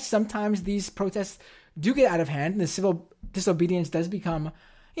 And yes, sometimes these protests do get out of hand and the civil disobedience does become,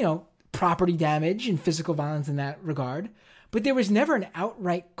 property damage and physical violence in that regard. But there was never an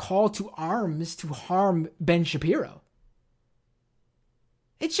outright call to arms to harm Ben Shapiro.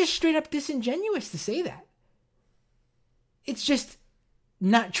 It's just straight up disingenuous to say that. It's just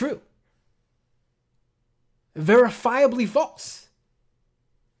not true. Verifiably false.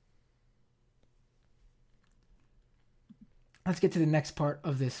 Let's get to the next part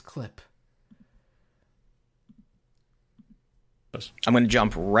of this clip. I'm going to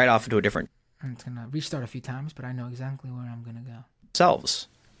jump right off into a different. It's going to restart a few times, but I know exactly where I'm going to go. Selves.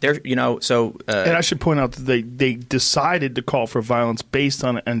 There, and I should point out that they decided to call for violence based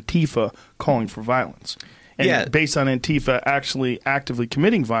on Antifa calling for violence. And based on Antifa actually actively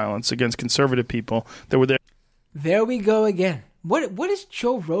committing violence against conservative people that were there. There we go again. What is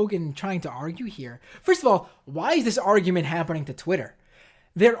Joe Rogan trying to argue here? First of all, why is this argument happening to Twitter?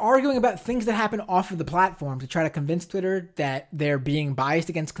 They're arguing about things that happen off of the platform to try to convince Twitter that they're being biased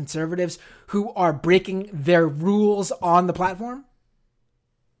against conservatives who are breaking their rules on the platform?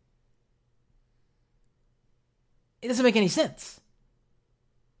 It doesn't make any sense.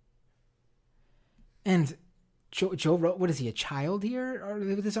 And Joe what is he, a child here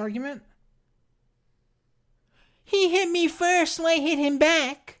with this argument? He hit me first, so I hit him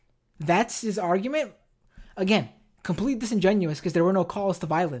back. That's his argument? Again, completely disingenuous because there were no calls to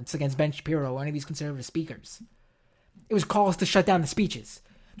violence against Ben Shapiro or any of these conservative speakers. It was calls to shut down the speeches.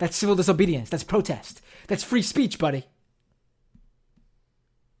 That's civil disobedience. That's protest. That's free speech, buddy.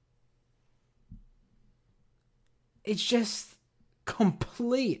 It's just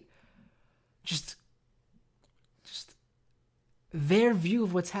complete. Just their view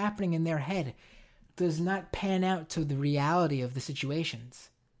of what's happening in their head does not pan out to the reality of the situations.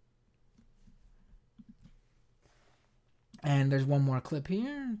 And there's one more clip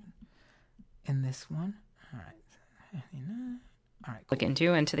here in this one. All right. All right. Cool. Look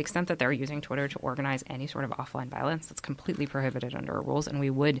into, and to the extent that they're using Twitter to organize any sort of offline violence, that's completely prohibited under our rules, and we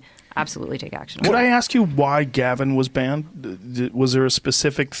would absolutely take action. Could I ask you why Gavin was banned? Was there a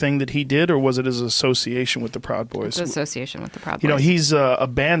specific thing that he did, or was it his association with the Proud Boys? It's association with the Proud Boys. He's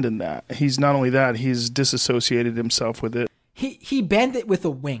abandoned that. He's not only that, he's disassociated himself with it. He banned it with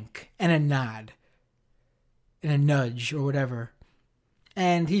a wink and a nod and a nudge or whatever.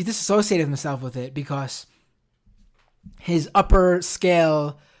 And he's disassociated himself with it because his upper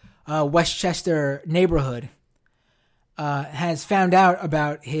scale Westchester neighborhood has found out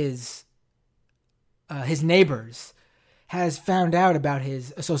about his neighbors, has found out about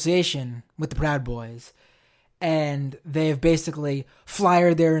his association with the Proud Boys, and they've basically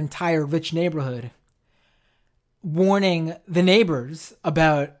flyered their entire rich neighborhood, warning the neighbors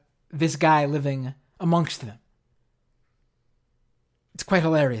about this guy living amongst them. It's quite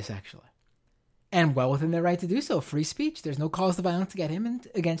hilarious, actually. And well within their right to do so. Free speech. There's no cause to violence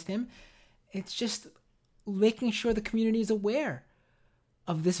against him. It's just making sure the community is aware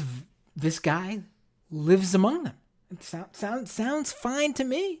of this guy lives among them. It sounds fine to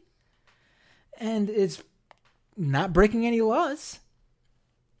me. And it's not breaking any laws.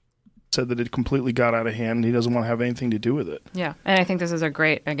 Said that it completely got out of hand and he doesn't want to have anything to do with it. Yeah, and I think this is a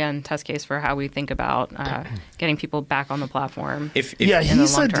great, again, test case for how we think about getting people back on the platform.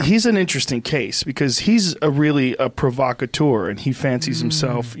 He's an interesting case because he's really a provocateur and he fancies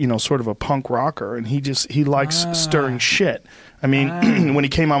himself, sort of a punk rocker, and he likes stirring shit. I mean, when he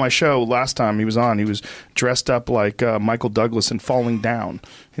came on my show last time he was on, he was dressed up like Michael Douglas and Falling Down.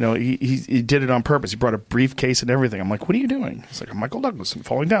 He did it on purpose. He brought a briefcase and everything. I'm like, what are you doing? He's like, Michael Douglas and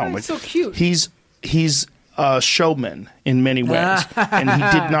Falling Down. That's so cute. He's a showman in many ways, and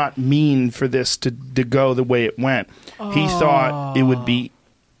he did not mean for this to go the way it went. He thought it would be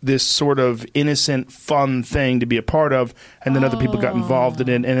this sort of innocent, fun thing to be a part of, and then other people got involved in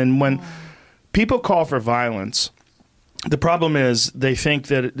it. And then when people call for violence, the problem is they think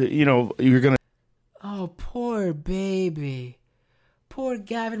that, you're going to... Oh, poor baby. Poor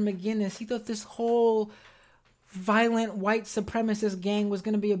Gavin McInnes. He thought this whole violent white supremacist gang was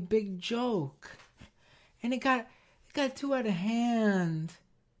going to be a big joke. And it got too out of hand.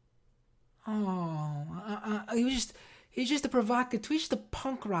 Oh, he's just a provocateur. He's just a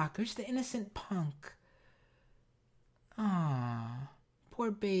punk rocker. He's just an innocent punk. Oh, poor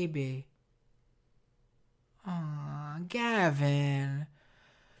baby. Aw, Gavin.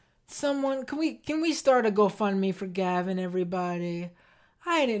 Someone, can we start a GoFundMe for Gavin, everybody?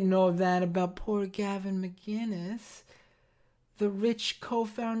 I didn't know that about poor Gavin McInnes, the rich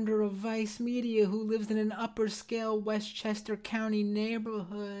co-founder of Vice Media who lives in an upper-scale Westchester County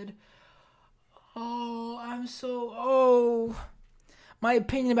neighborhood. My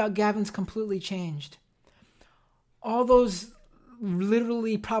opinion about Gavin's completely changed. All those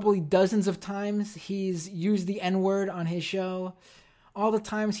literally probably dozens of times he's used the N-word on his show, all the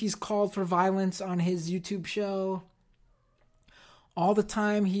times he's called for violence on his YouTube show, all the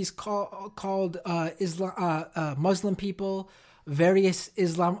time he's called Muslim people various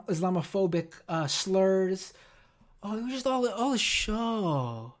Islamophobic slurs. Oh, it was just all the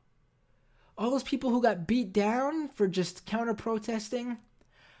show. All those people who got beat down for just counter-protesting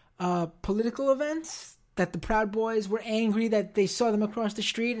political events, that the Proud Boys were angry that they saw them across the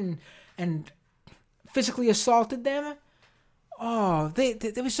street and physically assaulted them. Oh,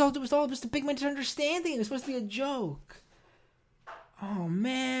 it was all just a big misunderstanding. It was supposed to be a joke. Oh,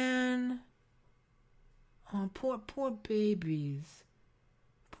 man. Oh, poor babies.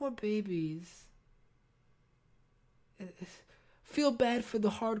 Poor babies. Feel bad for the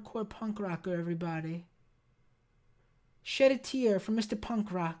hardcore punk rocker, everybody. Shed a tear for Mr.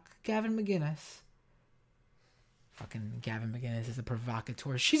 Punk Rock, Gavin McInnes. Fucking Gavin McInnes is a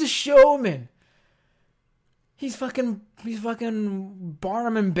provocateur. She's a showman. He's fucking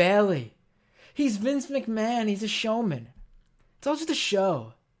Barnum and Bailey. He's Vince McMahon. He's a showman. It's all just a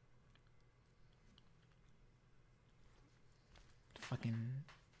show. Fucking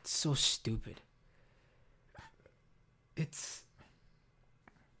so stupid. It's,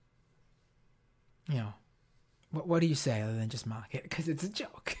 you know, what do you say other than just mock it? Because it's a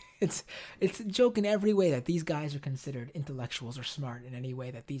joke. It's a joke in every way that these guys are considered intellectuals or smart, in any way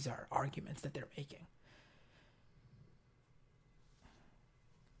that these are arguments that they're making.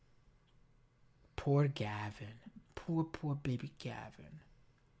 Poor Gavin. Poor baby Gavin.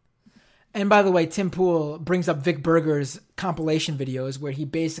 And by the way, Tim Pool brings up Vic Berger's compilation videos where he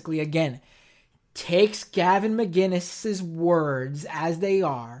basically, again, takes Gavin McInnes's words as they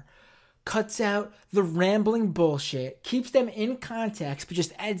are, cuts out the rambling bullshit, keeps them in context, but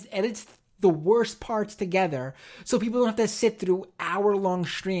just edits the worst parts together so people don't have to sit through hour-long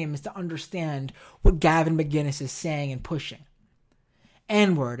streams to understand what Gavin McInnes is saying and pushing.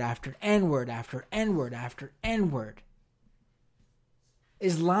 N-word after N-word after N-word after N-word.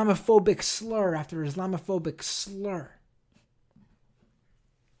 Islamophobic slur after Islamophobic slur.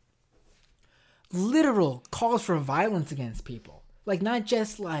 Literal calls for violence against people. Like, not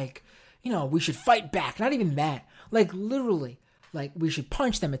just like, you know, we should fight back. Not even that. Like, literally, like, we should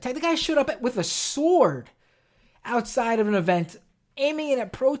punch them, attack. The guy showed up with a sword outside of an event, aiming it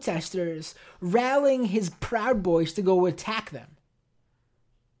at protesters, rallying his Proud Boys to go attack them.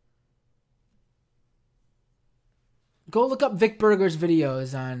 Go look up Vic Berger's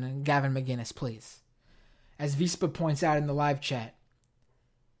videos on Gavin McInnes, please. As Vispa points out in the live chat,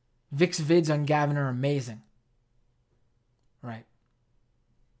 Vic's vids on Gavin are amazing. Right.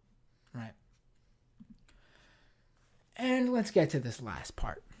 And let's get to this last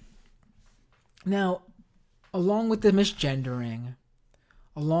part. Now, along with the misgendering,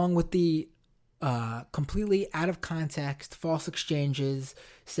 along with the completely out of context, false exchanges,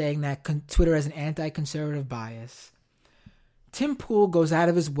 saying that Twitter has an anti-conservative bias, Tim Pool goes out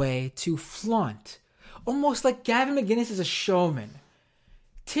of his way to flaunt, almost like Gavin McInnes is a showman.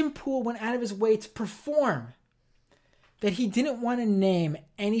 Tim Pool went out of his way to perform that he didn't want to name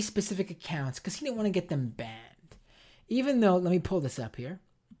any specific accounts because he didn't want to get them banned. Even though, let me pull this up here.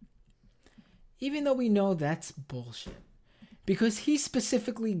 Even though we know that's bullshit. Because he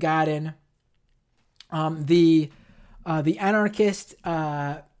specifically got in the anarchist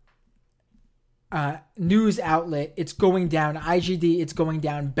news outlet, It's Going Down, IGD, It's Going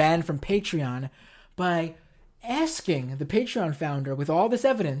Down, banned from Patreon by asking the Patreon founder, with all this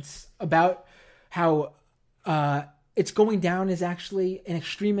evidence about how It's Going Down is actually an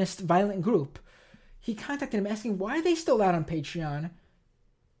extremist violent group. He contacted him asking, why are they still out on Patreon?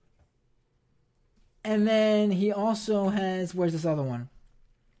 And then he also has, where's this other one?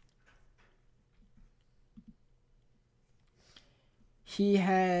 He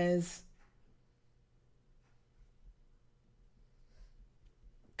has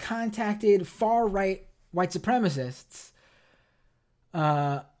contacted far-right white supremacists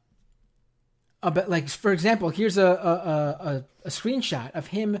about, like, for example, here's a screenshot of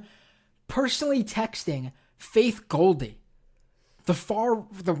him personally texting Faith Goldy, the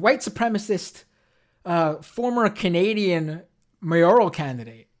white supremacist former Canadian mayoral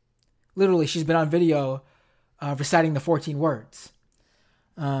candidate. Literally, she's been on video reciting the 14 words,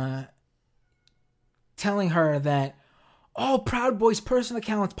 telling her that all Proud Boys personal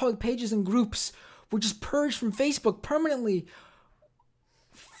accounts, public pages, and groups were just purged from Facebook permanently.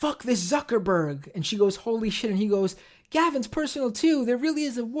 Fuck this Zuckerberg. And she goes, holy shit. And he goes, Gavin's personal too. There really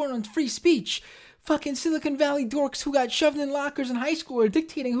is a war on free speech. Fucking Silicon Valley dorks who got shoved in lockers in high school are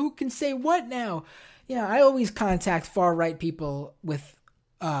dictating who can say what now. Yeah, I always contact far-right people with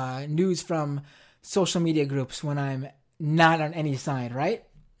news from social media groups when I'm not on any side, right?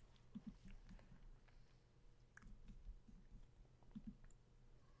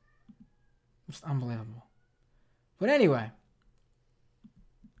 Just unbelievable. But anyway,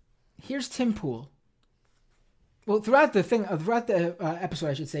 here's Tim Pool. Well, throughout the episode,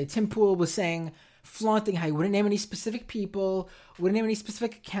 I should say, Tim Pool was flaunting how he wouldn't name any specific people, wouldn't name any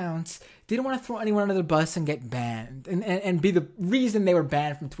specific accounts, didn't want to throw anyone under the bus and get banned, and be the reason they were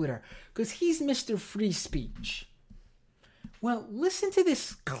banned from Twitter, because he's Mr. Free Speech. Well, listen to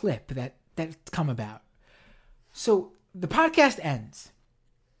this clip that's come about. So the podcast ends,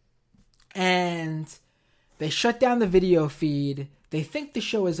 and they shut down the video feed. They think the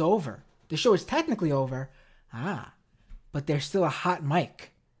show is over. The show is technically over. But there's still a hot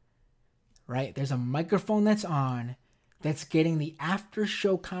mic, right? There's a microphone that's on that's getting the after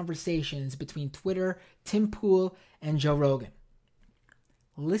show conversations between Twitter, Tim Pool, and Joe Rogan.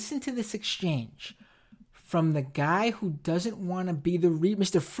 Listen to this exchange from the guy who doesn't want to be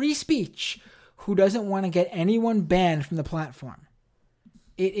Mr. Free Speech, who doesn't want to get anyone banned from the platform.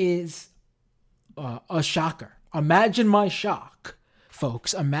 It is a shocker. Imagine my shock,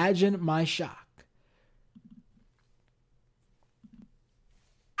 folks. Imagine my shock.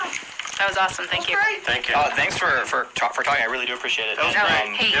 That was awesome. Thank you. Thank you. Thanks for talking. I really do appreciate it.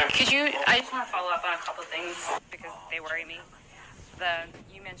 Could you? I just want to follow up on a couple of things because they worry me.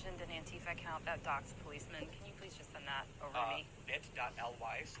 You mentioned an Antifa account that docks policemen. Can you please just send that over to me?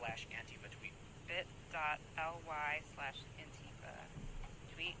 bit.ly/Antifa tweet. bit.ly/Antifa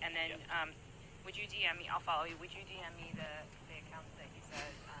tweet. And then would you DM me? I'll follow you. Would you DM me the accounts that you said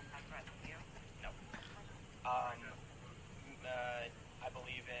had threats of you? No. I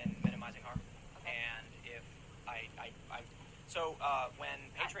believe in minimizing harm. Okay. And if when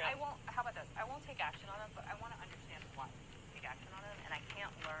Patreon... I won't, how about this? I won't take action on them, but I want to understand why to take action on them, and I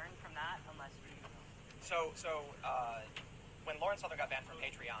can't learn from that unless you... When Lauren Southern got banned from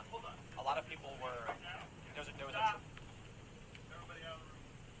Patreon, a lot of people were... There was a... Everybody out of the room.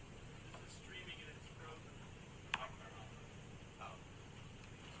 This is streaming and it's frozen.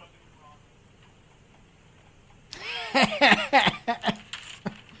 Something's wrong.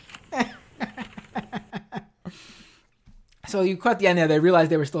 So you caught the end there. They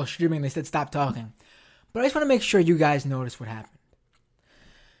realized they were still streaming. They said, stop talking. But I just want to make sure you guys notice what happened.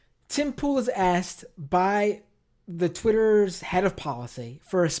 Tim Pool is asked by the Twitter's head of policy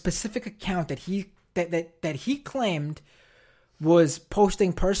for a specific account that he claimed was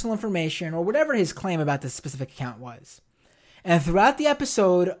posting personal information or whatever his claim about this specific account was. And throughout the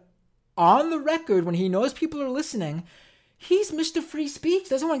episode, on the record, when he knows people are listening, he's Mr. Free Speech,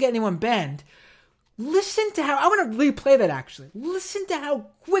 doesn't want to get anyone banned. Listen to how, I want to replay that actually. Listen to how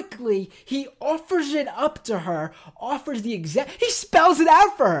quickly he offers it up to her, he spells it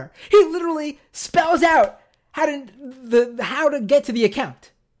out for her. He literally spells out how to get to the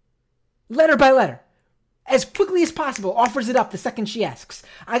account. Letter by letter. As quickly as possible, offers it up the second she asks.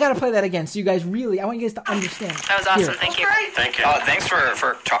 I gotta play that again so you guys I want you guys to understand. That was awesome. Thank you. Thank you. Thanks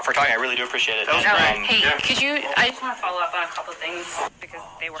for talking. I really do appreciate it. Could you? I just want to follow up on a couple of things because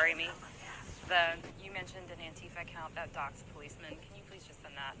they worry me. You mentioned an Antifa account that docks policemen. Can you please just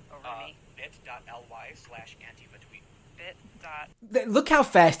send that over to me? bit.ly/Antifa tweet. Look how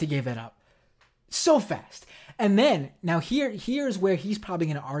fast he gave that up. So fast. And then, now here's where he's probably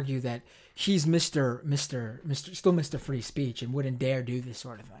going to argue that he's still Mr. Free Speech and wouldn't dare do this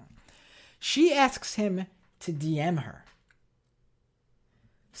sort of thing. She asks him to DM her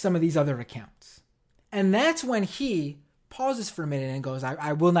some of these other accounts. And that's when he pauses for a minute and goes,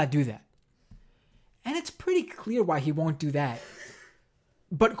 I will not do that. And it's pretty clear why he won't do that.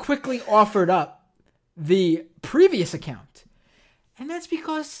 But quickly offered up the previous account. And that's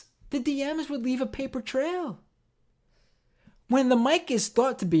because the DMs would leave a paper trail. When the mic is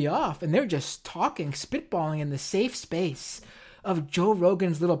thought to be off and they're just talking, spitballing in the safe space of Joe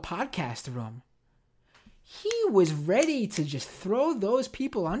Rogan's little podcast room, he was ready to just throw those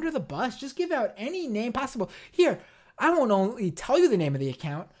people under the bus, just give out any name possible. Here, I won't only tell you the name of the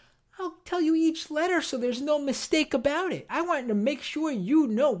account, I'll tell you each letter so there's no mistake about it. I want to make sure you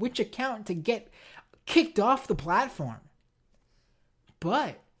know which account to get kicked off the platform.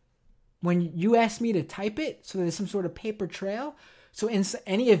 But when you asked me to type it so there's some sort of paper trail, so in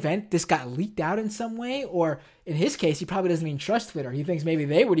any event this got leaked out in some way, or in his case, he probably doesn't even trust Twitter. He thinks maybe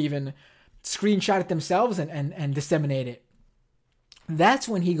they would even screenshot it themselves and disseminate it. That's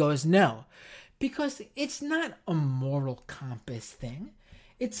when he goes, no. Because it's not a moral compass thing.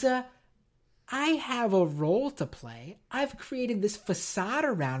 It's I have a role to play. I've created this facade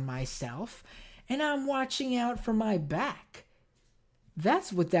around myself, and I'm watching out for my back.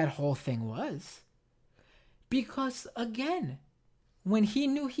 That's what that whole thing was. Because, again, when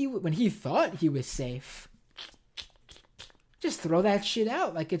he thought he was safe, just throw that shit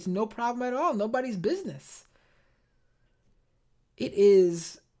out like it's no problem at all. Nobody's business. It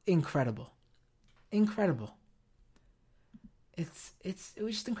incredible. It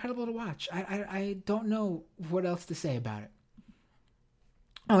was just incredible to watch. I don't know what else to say about it.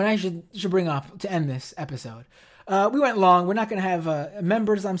 Oh, and I should bring up to end this episode. We went long. We're not going to have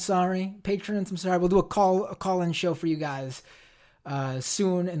members. I'm sorry, patrons. I'm sorry. We'll do a call-in show for you guys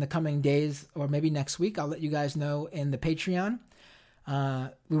soon in the coming days, or maybe next week. I'll let you guys know in the Patreon.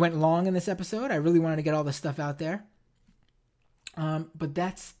 We went long in this episode. I really wanted to get all this stuff out there. But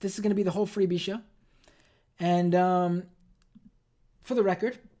this is going to be the whole freebie show. And for the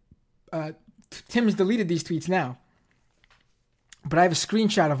record, Tim's deleted these tweets now, but I have a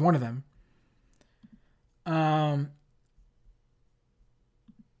screenshot of one of them.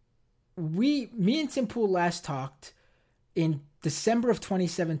 Me and Tim Pool last talked in December of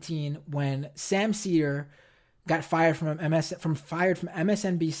 2017 when Sam Seder got fired from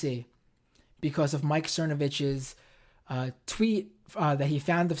MSNBC because of Mike Cernovich's tweet that he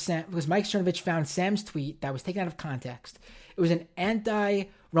found of Sam, because Mike Cernovich found Sam's tweet that was taken out of context. It was an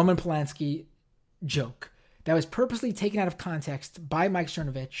anti-Roman Polanski joke that was purposely taken out of context by Mike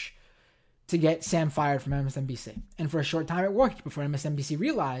Cernovich to get Sam fired from MSNBC. And for a short time it worked before MSNBC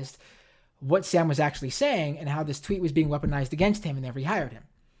realized what Sam was actually saying and how this tweet was being weaponized against him and they rehired him.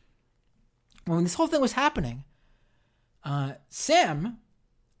 When this whole thing was happening, Sam,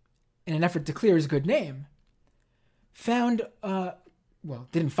 in an effort to clear his good name,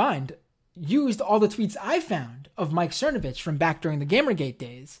 used all the tweets I found of Mike Cernovich from back during the Gamergate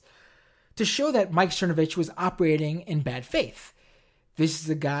days to show that Mike Cernovich was operating in bad faith. This is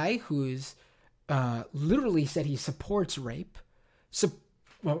a guy who's literally said he supports rape,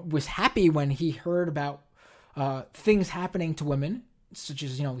 was happy when he heard about things happening to women, such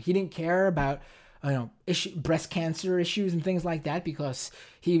as, he didn't care about breast cancer issues and things like that because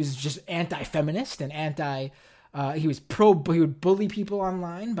he was just anti-feminist and he would bully people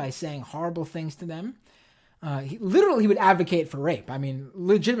online by saying horrible things to them. He would advocate for rape. I mean,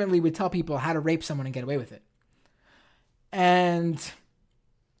 legitimately would tell people how to rape someone and get away with it. And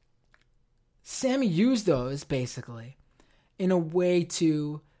Sammy used those basically in a way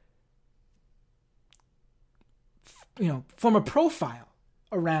to, form a profile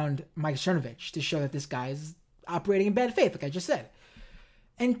around Mike Cernovich to show that this guy is operating in bad faith, like I just said.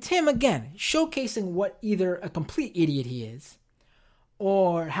 And Tim, again, showcasing what either a complete idiot he is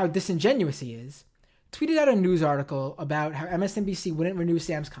or how disingenuous he is, tweeted out a news article about how MSNBC wouldn't renew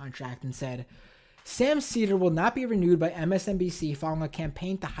Sam's contract and said, Sam Seder will not be renewed by MSNBC following a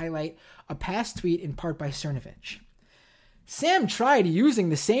campaign to highlight a past tweet in part by Cernovich. Sam tried using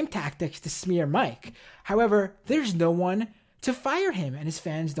the same tactics to smear Mike. However, there's no one to fire him and his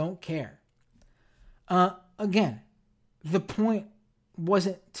fans don't care. Again, the point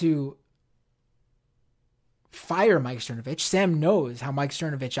wasn't to fire Mike Cernovich. Sam knows how Mike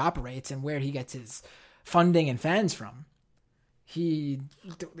Cernovich operates and where he gets his funding and fans from.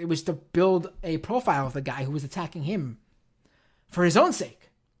 It was to build a profile of the guy who was attacking him for his own sake.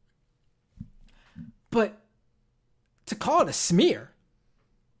 But to call it a smear,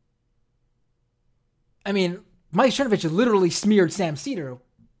 I mean, Mike Cernovich literally smeared Sam Seder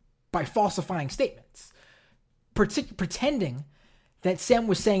by falsifying statements, pretending that Sam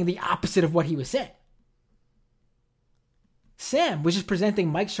was saying the opposite of what he was saying. Sam was just presenting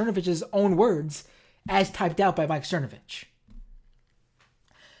Mike Cernovich's own words as typed out by Mike Cernovich.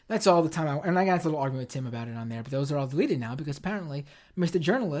 That's all the time and I got a little argument with Tim about it on there, but those are all deleted now because apparently Mr.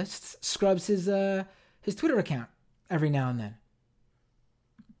 Journalist scrubs his Twitter account every now and then.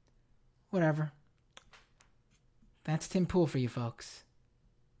 Whatever. That's Tim Pool for you folks.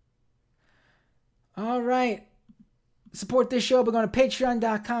 All right. Support this show by going to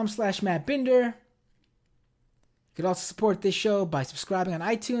patreon.com/Matt Binder. You could also support this show by subscribing on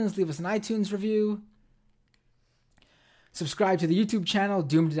iTunes. Leave us an iTunes review. Subscribe to the YouTube channel,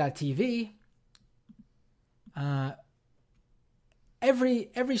 doomed.tv. Every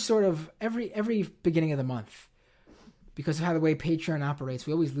beginning of the month, because of how the way Patreon operates,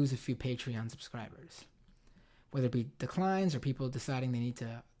 we always lose a few Patreon subscribers. Whether it be declines or people deciding they need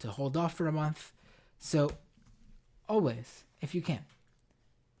to hold off for a month. So, always, if you can,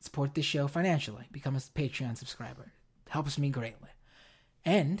 support this show financially. Become a Patreon subscriber. It helps me greatly.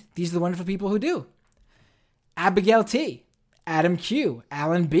 And these are the wonderful people who do. Abigail T, Adam Q,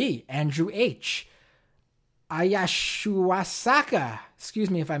 Alan B, Andrew H, Ayashuasaka, excuse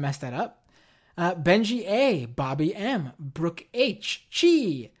me if I messed that up, Benji A, Bobby M, Brooke H,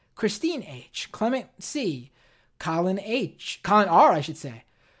 Chi, Christine H, Clement C, Colin R, I should say,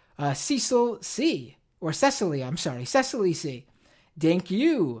 Cecil C, or Cecily C, Dank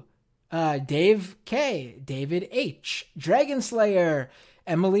U, Dave K, David H, Dragon Slayer,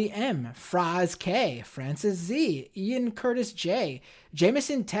 Emily M, Fraz K, Francis Z, Ian Curtis J,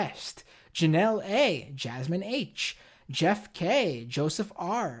 Jameson Test, Janelle A, Jasmine H, Jeff K, Joseph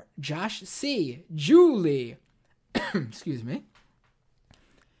R, Josh C, Julie, excuse me,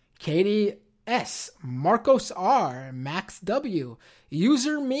 Katie S, Marcos R, Max W,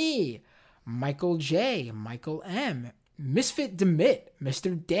 User Me, Michael J, Michael M, Misfit Demit,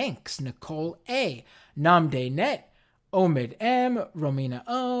 Mr. Danks, Nicole A, Namde Net, Omid M, Romina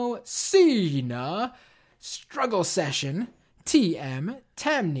O, Cena, Struggle Session, TM,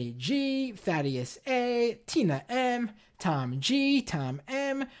 Tamni G, Thaddeus A, Tina M, Tom G, Tom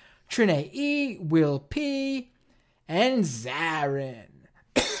M, Trine E, Will P, and Zarin.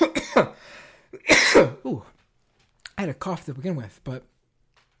 Ooh, I had a cough to begin with, but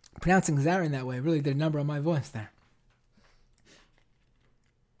pronouncing Zarin that way really did a number on my voice there.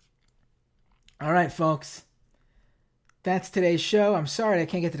 All right, folks. That's today's show. I'm sorry I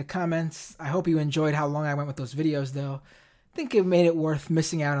can't get to the comments. I hope you enjoyed how long I went with those videos, though. I think it made it worth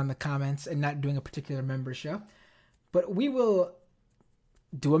missing out on the comments and not doing a particular member show. But we will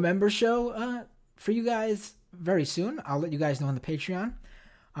do a member show for you guys very soon. I'll let you guys know on the Patreon.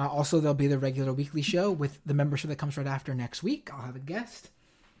 Also, there'll be the regular weekly show with the member show that comes right after next week. I'll have a guest.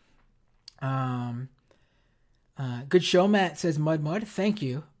 Good show, Matt, says Mud. Thank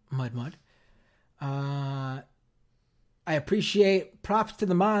you, Mud. I appreciate props to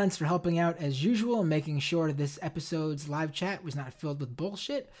the Mons for helping out as usual and making sure this episode's live chat was not filled with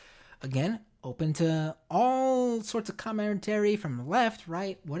bullshit. Again, open to all sorts of commentary from left,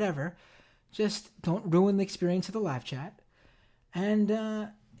 right, whatever. Just don't ruin the experience of the live chat. And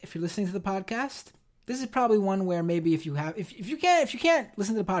if you're listening to the podcast, this is probably one where maybe if you can't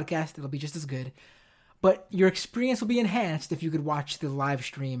listen to the podcast, it'll be just as good. But your experience will be enhanced if you could watch the live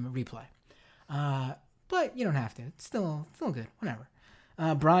stream replay. But you don't have to. It's still good. Whatever.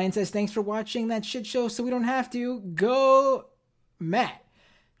 Brian says, thanks for watching that shit show so we don't have to. Go, Matt.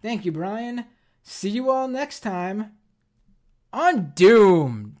 Thank you, Brian. See you all next time on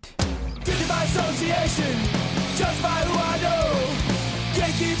Doomed. Guilty by association, judged by who I know.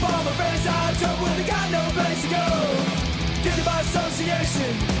 Can't keep all my friends out of trouble when they got no place to go. Guilty by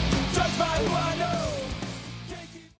association, judged by who I know.